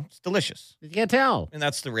 it's delicious. You can't tell. And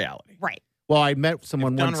that's the reality. Right. Well, I met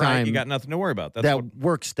someone one time. Right, you got nothing to worry about. That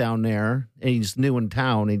works down there. And he's new in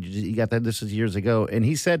town. And he got that. This was years ago. And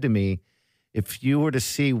he said to me, if you were to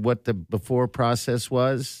see what the before process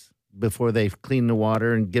was, before they clean the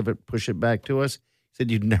water and push it back to us, he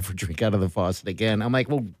said, you'd never drink out of the faucet again. I'm like,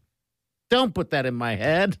 well, don't put that in my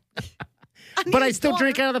head. But I still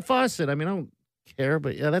drink out of the faucet. I mean, I don't care,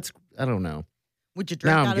 but yeah, I don't know. Would you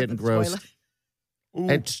drink now out I'm getting of the gross.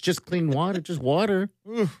 toilet? It's just clean water, just water.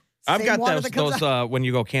 I've got those when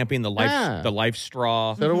you go camping, the life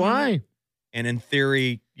straw. So do I. And in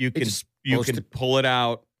theory, you can pull it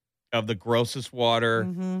out of the grossest water.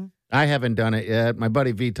 I haven't done it yet. My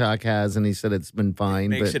buddy Vitok has, and he said it's been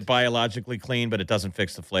fine. It makes it biologically clean, but it doesn't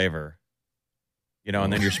fix the flavor.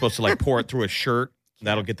 And then you're supposed to pour it through a shirt. And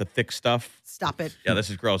that'll get the thick stuff. Stop it. Yeah,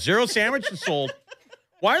 this is gross. 0 sandwiches sold.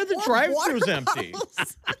 Why are the drive-thrus empty?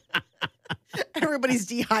 Everybody's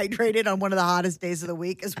dehydrated on one of the hottest days of the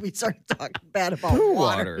week as we start talking bad about Poo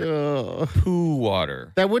water. Poo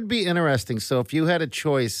water. That would be interesting. So if you had a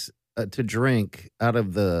choice to drink out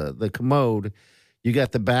of the commode, you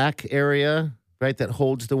got the back area, right, that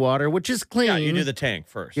holds the water, which is clean. Yeah, you do the tank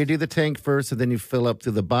first. You do the tank first, and then you fill up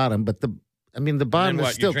to the bottom. But the bottom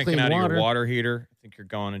is still you're clean drinking out water. of your water heater. I think you're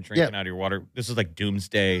going and drinking out of your water. This is like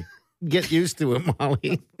doomsday. Get used to it,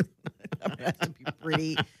 Molly. I'm gonna have to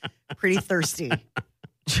be pretty thirsty.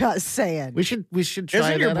 Just saying. We should try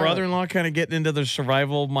Isn't your that out. brother-in-law kind of getting into the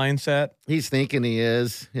survival mindset? He's thinking he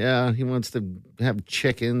is. Yeah, he wants to have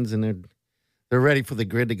chickens, and they're ready for the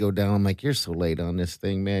grid to go down. I'm like, you're so late on this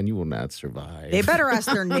thing, man. You will not survive. They better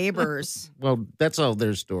ask their neighbors. Well, that's all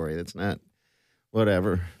their story. That's not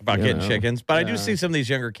whatever. About you getting know. chickens. But I do Yeah. see some of these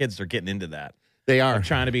younger kids, they're getting into that. They are. They're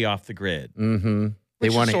trying to be off the grid. Mm-hmm. They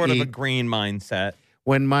Which want is to sort eat. of a green mindset.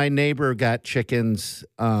 When my neighbor got chickens,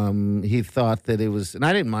 he thought that it was, and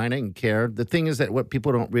I didn't mind, I didn't care. The thing is that what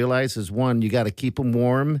people don't realize is, one, you got to keep them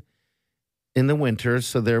warm in the winter,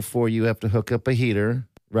 so therefore you have to hook up a heater,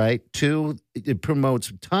 right? Two, it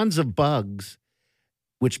promotes tons of bugs,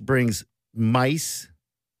 which brings mice.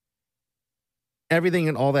 Everything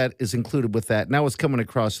and all that is included with that. And I was coming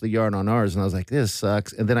across the yard on ours, and I was like, this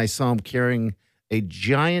sucks. And then I saw him carrying a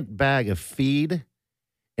giant bag of feed.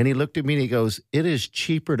 And he looked at me and he goes, it is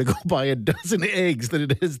cheaper to go buy a dozen eggs than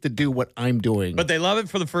it is to do what I'm doing. But they love it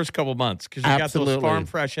for the first couple months because you got Absolutely. those farm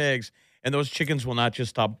fresh eggs, and those chickens will not just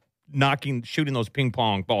stop shooting those ping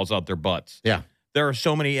pong balls out their butts. Yeah. There are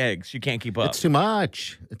so many eggs, you can't keep up. It's too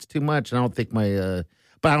much. It's too much. And I don't think but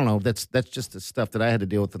I don't know. That's just the stuff that I had to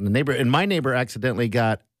deal with in the neighbor. And my neighbor accidentally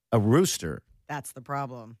got a rooster. That's the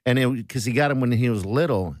problem. And because he got him when he was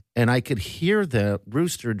little, and I could hear the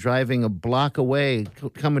rooster driving a block away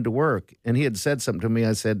coming to work. And he had said something to me.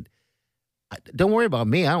 I said, don't worry about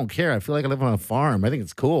me. I don't care. I feel like I live on a farm. I think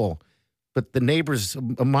it's cool. But the neighbors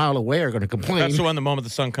a mile away are going to complain. That's the one the moment the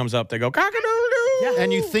sun comes up, they go, cock-a-doodle-doo.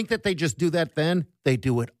 And you think that they just do that then? They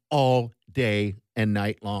do it all day and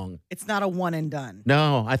night long. It's not a one and done.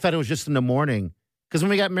 No, I thought it was just in the morning. Because when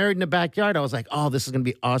we got married in the backyard, I was like, oh, this is going to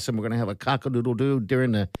be awesome. We're going to have a cock-a-doodle-doo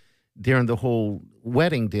during the whole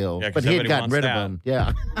wedding deal. Yeah, 'cause but he had everybody gotten rid wants of them.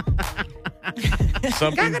 Yeah.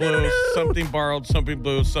 Something blue, something borrowed, something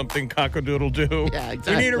blue, something cock-a-doodle-doo. Yeah, We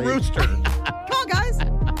need a exactly. rooster. Come on, guys.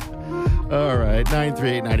 All right,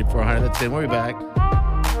 938-9400. That's it. We'll be back.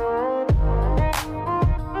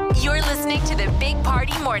 You're listening to the Big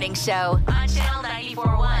Party Morning Show on Channel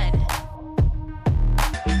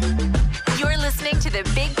 94.1. You're listening to the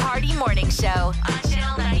Big Party Morning Show on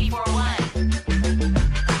Channel 94.1.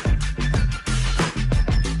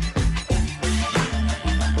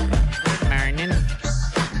 Morning.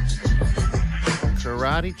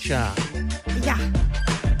 Karate chop. Yeah.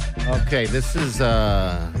 Okay, this is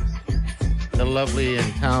the lovely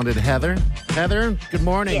and talented Heather. Heather, good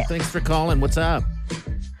morning. Yes. Thanks for calling. What's up?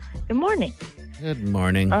 Good morning. Good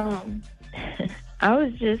morning. I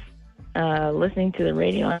was just listening to the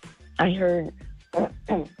radio. I heard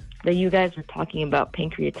that you guys were talking about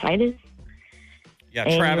pancreatitis. Yeah,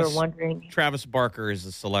 and you were wondering. Travis Barker is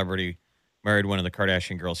a celebrity, married one of the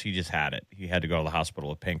Kardashian girls. He just had it. He had to go to the hospital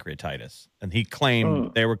with pancreatitis. And he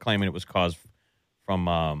claimed, they were claiming it was caused from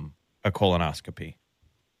a colonoscopy.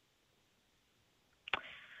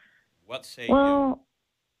 What say you? Well,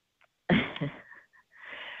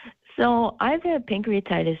 so I've had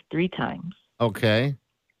pancreatitis 3 times. Okay.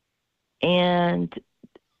 And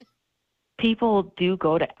people do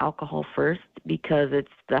go to alcohol first because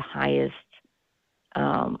it's the highest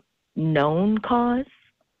known cause,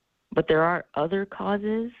 but there are other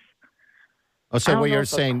causes. Oh, I so don't what know you're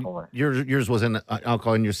if a saying, colon- yours wasn't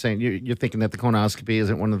alcohol, and you're saying you're thinking that the colonoscopy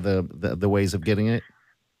isn't one of the ways of getting it?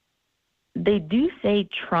 They do say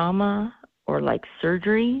trauma or like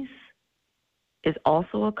surgeries is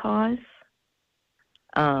also a cause.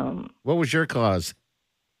 What was your cause?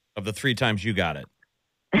 Of the 3 times you got it.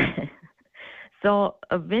 So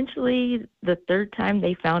eventually, the 3rd time,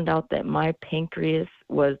 they found out that my pancreas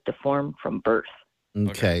was deformed from birth.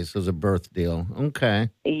 Okay, so it's a birth deal. Okay.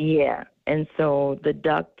 Yeah. And so the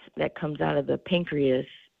duct that comes out of the pancreas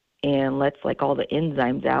and lets like all the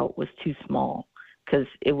enzymes out was too small because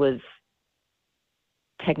it was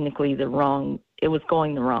technically it was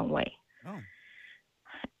going the wrong way. Oh.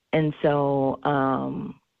 And so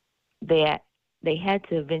they had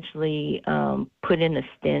to eventually put in a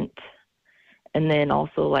stent and then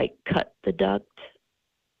also like cut the duct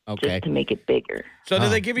just to make it bigger. So did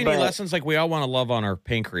they give you any But- lessons? Like, we all want to love on our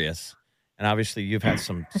pancreas. And obviously you've had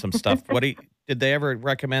some stuff. Did they ever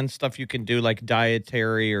recommend stuff you can do, like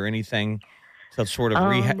dietary or anything to sort of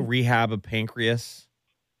rehab a pancreas?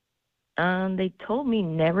 They told me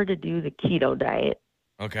never to do the keto diet.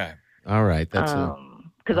 Okay. All right. That's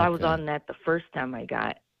because I was on that the first time I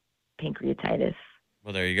got pancreatitis.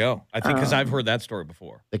 Well, there you go. I think because I've heard that story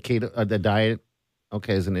before. The keto, the diet,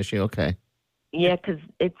 okay, is an issue. Okay. Yeah, because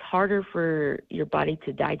it's harder for your body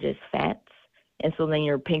to digest fats, and so then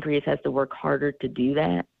your pancreas has to work harder to do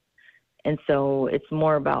that. And so it's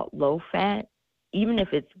more about low fat, even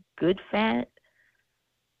if it's good fat.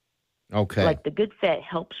 Okay. Like the good fat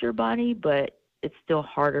helps your body, but it's still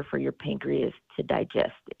harder for your pancreas to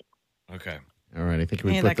digest it. Okay. All right. I think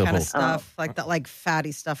we Any of put that the kind whole. of stuff, like that, like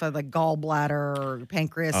fatty stuff, like gallbladder or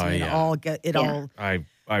pancreas. Oh, I mean, yeah. all get it all.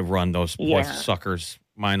 I run those poor suckers.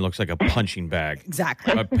 Mine looks like a punching bag.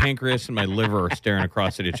 Exactly. My pancreas and my liver are staring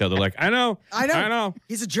across at each other like, I know.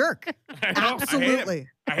 He's a jerk. Absolutely.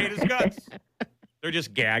 I hate his guts. They're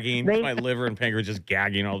just gagging. My liver and pancreas just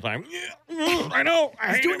gagging all the time. Yeah, I know. I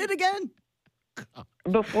He's hate doing him. it again.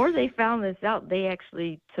 Before they found this out, they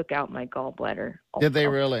actually took out my gallbladder. Did they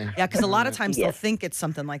really? Yeah, because a lot of times they'll Yes. think it's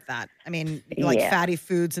something like that. I mean, like Yeah. fatty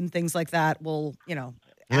foods and things like that will, I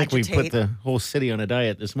think we put agitate. the whole city on a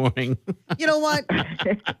diet this morning. You know what?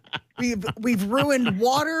 We've ruined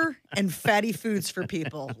water and fatty foods for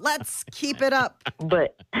people. Let's keep it up.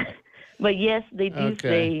 But yes, they do Okay.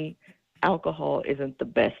 say alcohol isn't the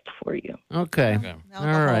best for you. Okay. All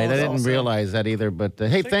right. I didn't realize that either. But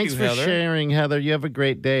hey, thanks you, for Heather. sharing, Heather. You have a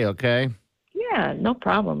great day, okay? Yeah, no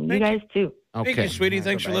problem. You guys too. Thank you, sweetie.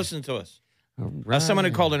 Thanks for listening to us. Right. Someone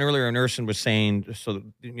had called in earlier, a nurse, and was saying,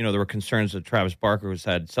 there were concerns that Travis Barker, who's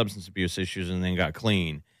had substance abuse issues and then got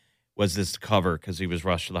clean, was this cover because he was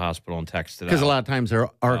rushed to the hospital and texted Because a out. lot of times their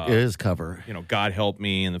art is cover. God help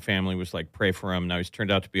me, and the family was like, pray for him. Now he's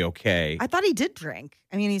turned out to be okay. I thought he did drink.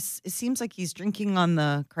 I mean, it seems like he's drinking on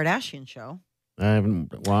the Kardashian show. I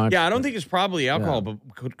haven't watched. Yeah, I don't think it's probably alcohol, but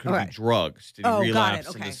could Okay. be drugs. Did he Oh, got it. relapse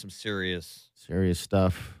Okay. into some serious? Serious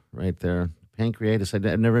stuff right there. Pancreatitis.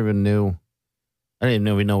 I never even knew. I didn't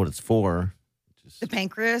even know what it's for. The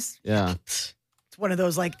pancreas. Yeah. It's one of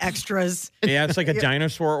those like extras. Yeah, it's like a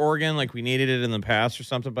dinosaur organ, like we needed it in the past or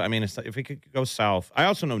something. But I mean, if we could go south, I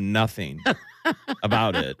also know nothing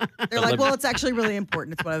about it. They're like, well, it's actually really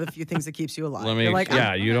important. It's one of the few things that keeps you alive. Let me. You're like,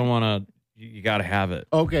 Yeah, you don't want to. You got to have it.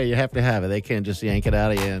 Okay, you have to have it. They can't just yank it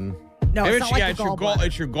out of you. And no, Maybe it's not like it's the your gallbladder.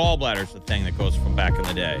 it's your gallbladder's the thing that goes from back in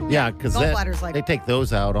the day. yeah, because Gallbladder's like- they take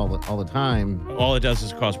those out all the time. All it does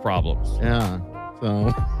is cause problems. Yeah.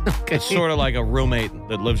 So okay. It's sort of like a roommate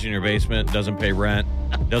that lives in your basement, doesn't pay rent,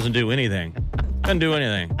 doesn't do anything. Doesn't do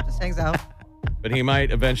anything. Just hangs out. But he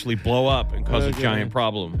might eventually blow up and cause a Okay. giant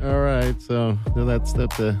problem. All right, so that's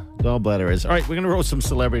what the gallbladder is. All right, we're gonna roll some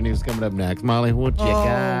celebrity news coming up next. Molly, what you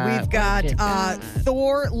got? We've got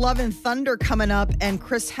Thor: Love and Thunder coming up, and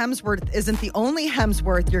Chris Hemsworth isn't the only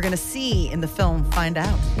Hemsworth you're going to see in the film. Find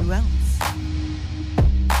out who else.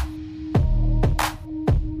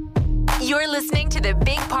 You're listening to the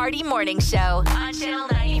Big Party Morning Show on Channel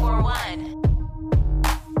 94.1.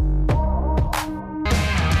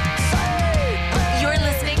 You're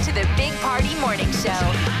listening to the Big Party Morning Show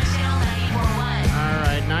on Channel 94.1. All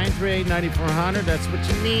right, 938-9400. That's what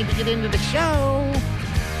you need to get into the show.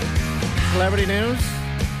 Celebrity news.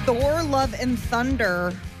 Thor: Love and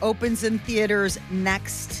Thunder opens in theaters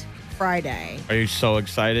next Friday. Are you so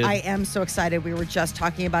excited? I am so excited. We were just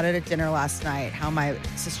talking about it at dinner last night, how my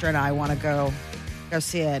sister and I want to go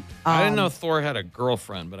see it. I didn't know Thor had a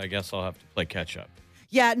girlfriend, but I guess I'll have to play catch up.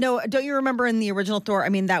 Yeah, no, don't you remember in the original Thor? I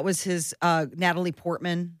mean, that was his, Natalie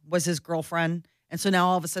Portman was his girlfriend. And so now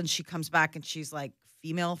all of a sudden she comes back and she's like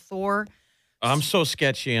female Thor. I'm so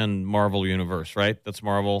sketchy on Marvel Universe, right? That's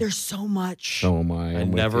Marvel. There's so much. So am I. I I'm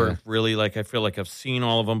with never you. really, I feel like I've seen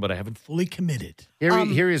all of them, but I haven't fully committed. Here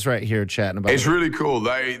he is right here chatting about It's it. really cool.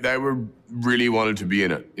 They were really wanted to be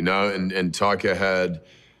in it, and Taika had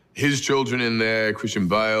his children in there. Christian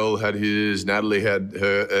Bale had his. Natalie had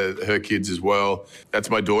her kids as well.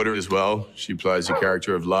 That's my daughter as well. She plays the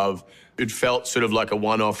character of Love. It felt sort of like a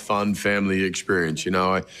one-off fun family experience.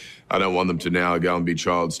 I don't want them to now go and be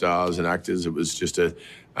child stars and actors. It was just a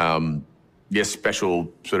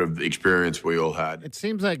special sort of experience we all had. It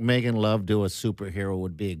seems like Megan Love do a superhero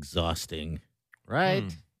would be exhausting, right?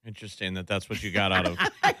 Interesting that's what you got out of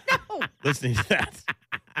listening to that.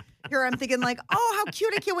 Here I'm thinking like, oh, how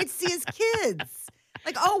cute. I can't wait to see his kids.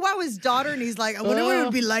 Like, oh, wow, his daughter. And he's like, I wonder what it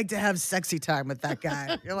would be like to have sexy time with that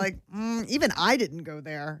guy. You're like, even I didn't go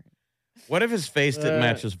there. What if his face didn't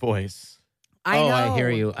match his voice? I know. I hear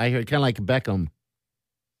you. I hear kind of like Beckham.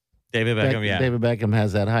 David Beckham, yeah. David Beckham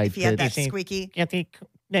has that high If he had that pitch. squeaky. Get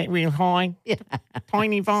that real high,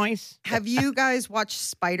 tiny voice. Have you guys watched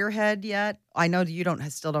Spiderhead yet? I know you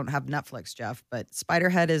still don't have Netflix, Jeff, but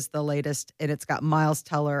Spiderhead is the latest, and it's got Miles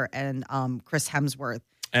Teller and Chris Hemsworth.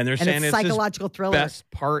 And they're saying it's it's psychological his thriller. best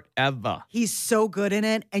part ever. He's so good in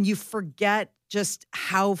it, and you forget just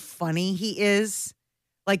how funny he is.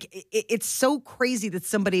 Like, it's so crazy that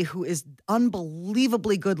somebody who is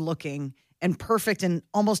unbelievably good looking and perfect in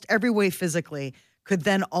almost every way physically could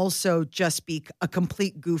then also just be a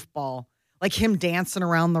complete goofball. Like him dancing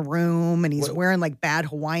around the room, and he's wearing like bad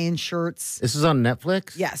Hawaiian shirts. This is on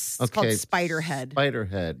Netflix? Yes. It's called Spiderhead.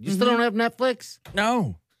 Spiderhead. You still don't have Netflix?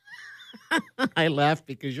 No. I laugh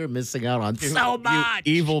because you're missing out on so much.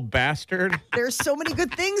 You evil bastard. There's so many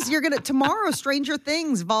good things. You're going to, tomorrow, Stranger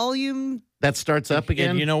Things, volume. That starts up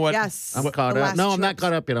again? And you know what? Yes. I'm caught up. No, I'm not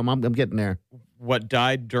caught up yet. I'm getting there. What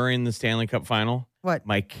died during the Stanley Cup final? What?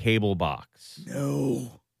 My cable box.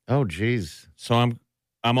 No. Oh, geez. So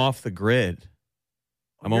I'm off the grid.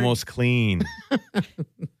 I'm almost clean.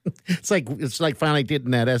 It's like finally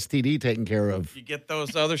getting that STD taken care of. You get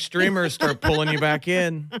those other streamers start pulling you back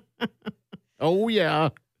in. Oh, yeah.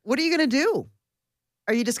 What are you going to do?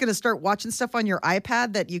 Are you just going to start watching stuff on your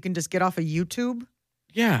iPad that you can just get off of YouTube?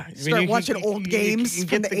 Yeah. Start watching old games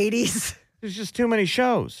from the 80s? There's just too many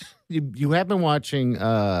shows. You have been watching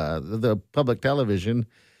the public television.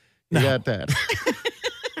 You got that.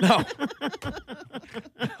 No.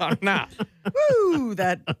 I'm not. Woo,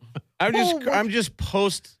 that. I'm just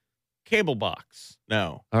post cable box.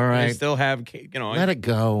 No. All right. I still have, Let it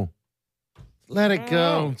go. Let it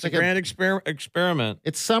go. It's like a grand experiment.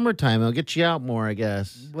 It's summertime. It'll get you out more, I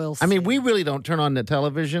guess. We'll I mean, we really don't turn on the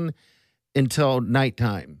television until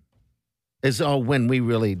nighttime. Is all when we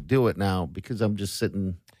really do it now because I'm just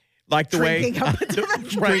sitting. Like the way,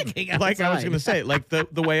 drinking like I was outside. going to say, like the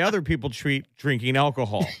way other people treat drinking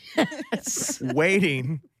alcohol,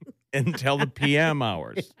 waiting until the PM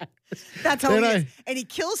hours. That's how he is. And he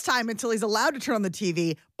kills time until he's allowed to turn on the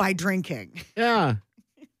TV by drinking. Yeah,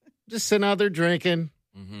 just sitting out there drinking.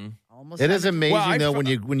 Mm-hmm. Almost. It is amazing though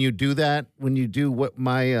when you do that, when you do what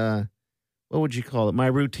my what would you call it? My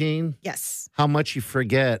routine. Yes. How much you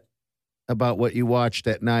forget about what you watched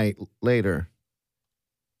at night later.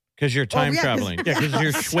 Because you're time traveling. Yeah, because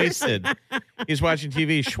you're Seriously. wasted. He's watching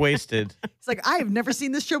TV, wasted. It's like, I have never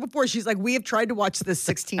seen this show before. She's like, we have tried to watch this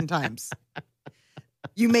 16 times.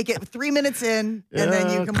 You make it 3 minutes in, and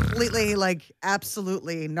then you completely,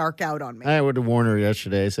 absolutely narc out on me. I would have warned her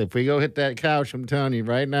yesterday. I said, if we go hit that couch, I'm telling you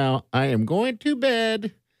right now, I am going to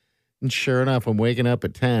bed. And sure enough, I'm waking up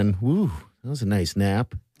at 10. Woo, that was a nice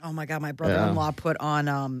nap. Oh, my God. My brother-in-law put on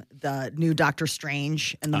the new Doctor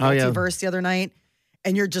Strange and the Oh, yeah. multiverse the other night.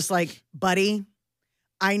 And you're just like, buddy,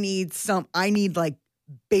 I need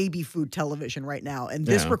baby food television right now. And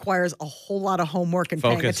this requires a whole lot of homework and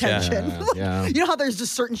Focus, paying attention. Yeah. You know how there's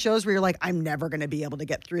just certain shows where you're like, I'm never going to be able to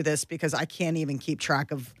get through this because I can't even keep track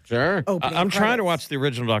of Sure. opening I'm trying to credits. watch the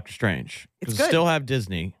original Doctor Strange. It's 'cause good. Still have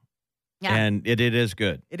Disney. Yeah. And it is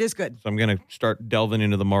good. It is good. So I'm going to start delving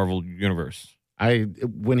into the Marvel universe.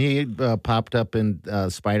 When he popped up in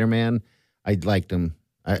Spider-Man, I liked him.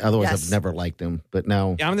 Otherwise, Yes. I've never liked him. But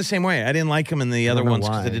now, Yeah, I'm the same way. I didn't like him in the other know ones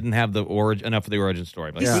because why. they didn't have the enough of the origin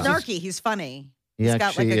story. But He's this is- snarky. He's funny. he He's got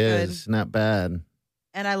actually a good, is not bad.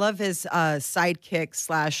 and I love his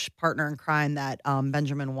sidekick / partner in crime, that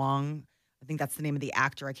Benjamin Wong. I think that's the name of the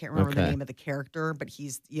actor. I can't remember the Okay. name of the character, but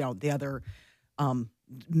he's, the other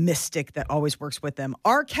mystic that always works with them.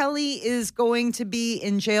 R. Kelly is going to be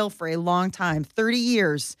in jail for a long time, 30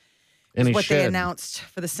 years And is he what they should. announced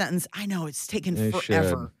for the sentence. I know, it's taken He forever.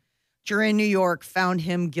 should. Jury in New York found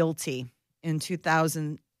him guilty in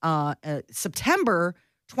September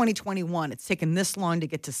 2021. It's taken this long to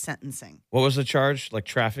get to sentencing. What was the charge? Like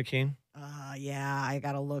trafficking? Yeah, I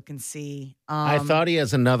got to look and see. I thought he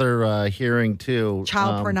has another hearing, too.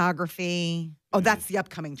 Child pornography. Oh, that's the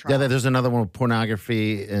upcoming trial. Yeah, there's another one with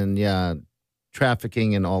pornography and,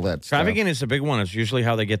 trafficking and all that Trafficking is a big one. It's usually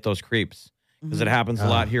how they get those creeps because it happens a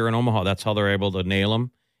lot here in Omaha. That's how they're able to nail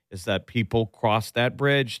them. Is that people cross that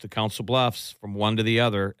bridge to Council Bluffs from one to the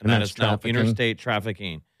other, and that that's is now trafficking? interstate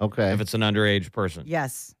trafficking. Okay. If it's an underage person.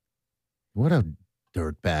 Yes. What a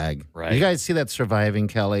dirtbag. Right. You guys see that Surviving,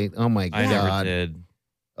 Kelly? Oh, my I God. never did.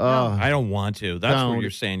 Oh, I don't want to. That's Don't. what you're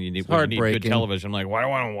saying. You need, It's when you need good heartbreaking. television. I'm like, why do I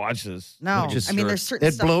want to watch this? No. I mean, there's certain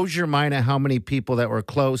It stuff. blows your mind at how many people that were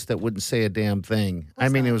close that wouldn't say a damn thing. I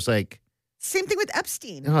mean, it was like, Same thing with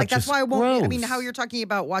Epstein. Oh, that's just why I won't. I mean, gross. how you're talking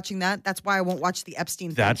about watching that, that's why I won't watch the Epstein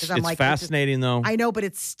thing. That's 'cause I'm it's like, fascinating though. I know, but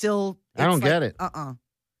it's still. I don't get it.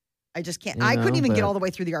 I just can't. You I couldn't know, even get but- all the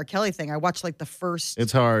way through the R. Kelly thing. I watched the first.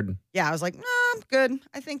 it's hard. Yeah, I was like, I'm good.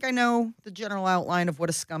 I think I know the general outline of what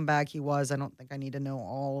a scumbag he was. I don't think I need to know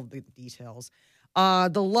all of the details.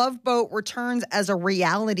 The Love Boat returns as a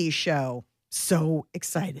reality show. So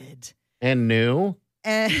excited. And new?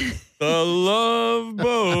 And The Love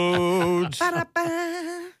Boat.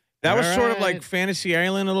 That was sort of like Fantasy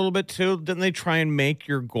Island a little bit too. Didn't they try and make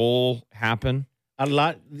your goal happen? A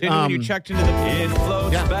lot. When you checked into the It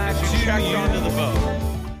floats back as you to checked you. onto the boat,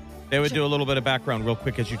 they would do a little bit of background real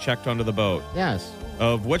quick as you checked onto the boat. Yes.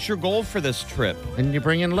 Of what's your goal for this trip? And you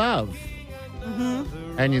bring in love.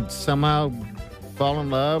 And you somehow fall in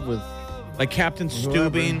love with... Like Captain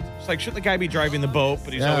Stubing. It's like, should the guy be driving the boat?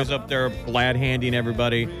 But he's always up there glad-handing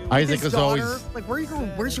everybody. Isaac his was daughter, always... like,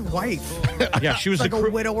 where's your wife? Yeah, she was like the a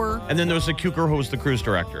widower. And then there was the Cuker who was the cruise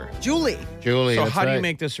director. Julie. Julie, So that's how do you right.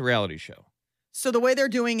 make this a reality show? So the way they're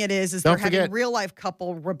doing it is Don't they're having forget- a real life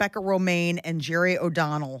couple, Rebecca Romaine and Jerry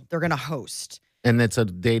O'Donnell. They're going to host. And it's a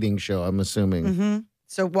dating show, I'm assuming.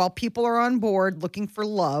 So while people are on board looking for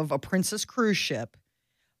love, a Princess cruise ship,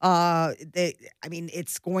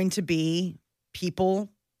 it's going to be people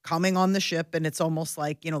coming on the ship, and it's almost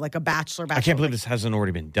like, like a bachelor. I can't believe this hasn't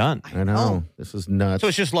already been done. I know. This is nuts. So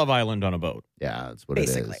it's just Love Island on a boat. Yeah, that's what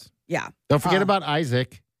Basically. it is. Yeah. Don't forget about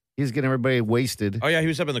Isaac. He's getting everybody wasted. Oh, yeah, he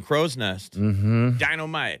was up in the crow's nest. Mm-hmm.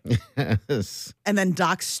 Dynamite. Yes. And then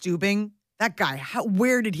Doc Stubing, that guy,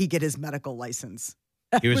 where did he get his medical license?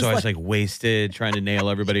 He was always like wasted, trying to nail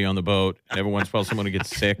everybody on the boat. And every once in a while, someone would get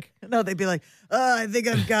sick. No, they'd be like, I think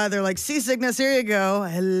I've got, they're like, seasickness, here you go.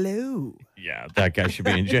 Hello. Yeah, that guy should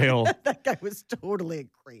be in jail. That guy was totally a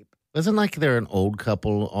creep. Wasn't like they're an old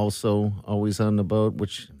couple also always on the boat,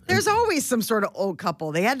 which There's always some sort of old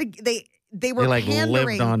couple. They had to, they were they like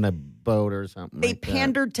pandering. lived on the boat or something. They like that.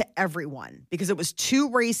 pandered to everyone because it was too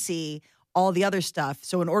racy, all the other stuff.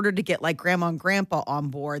 So in order to get like grandma and grandpa on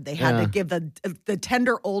board, they had to give the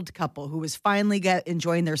tender old couple who was finally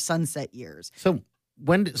enjoying their sunset years. So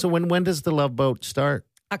when does the Love Boat start?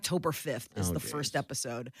 October 5th is the first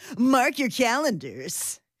episode. Mark your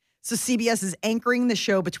calendars. So CBS is anchoring the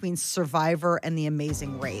show between Survivor and The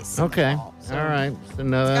Amazing Race. Okay. All right. It's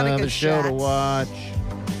another good show to shot. watch.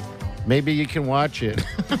 Maybe you can watch it,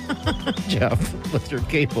 Jeff, with your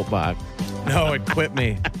cable box. No, it quit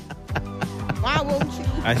me. Why won't you?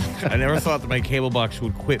 I never thought that my cable box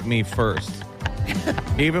would quit me first.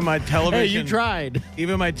 Even my television. Hey, you tried.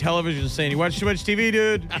 Even my television is saying, you watch too much TV,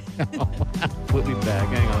 dude. We'll be back.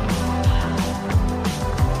 Hang on.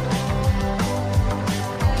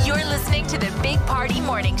 You're listening to the Big Party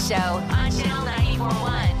Morning Show on Channel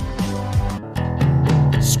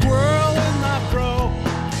 94.1. Squirrel in my fro.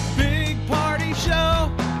 Big party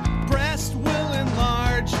show. Breast will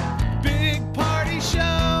enlarge. Big party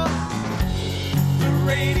show. The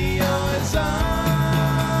radio is on.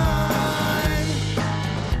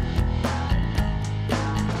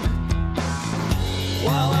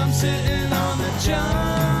 While I'm sitting on the john.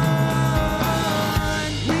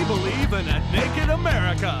 We believe in a naked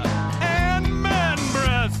America and man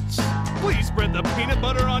breasts. Please spread the peanut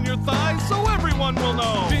butter on your thighs so everyone will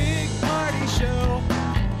know. Big party show.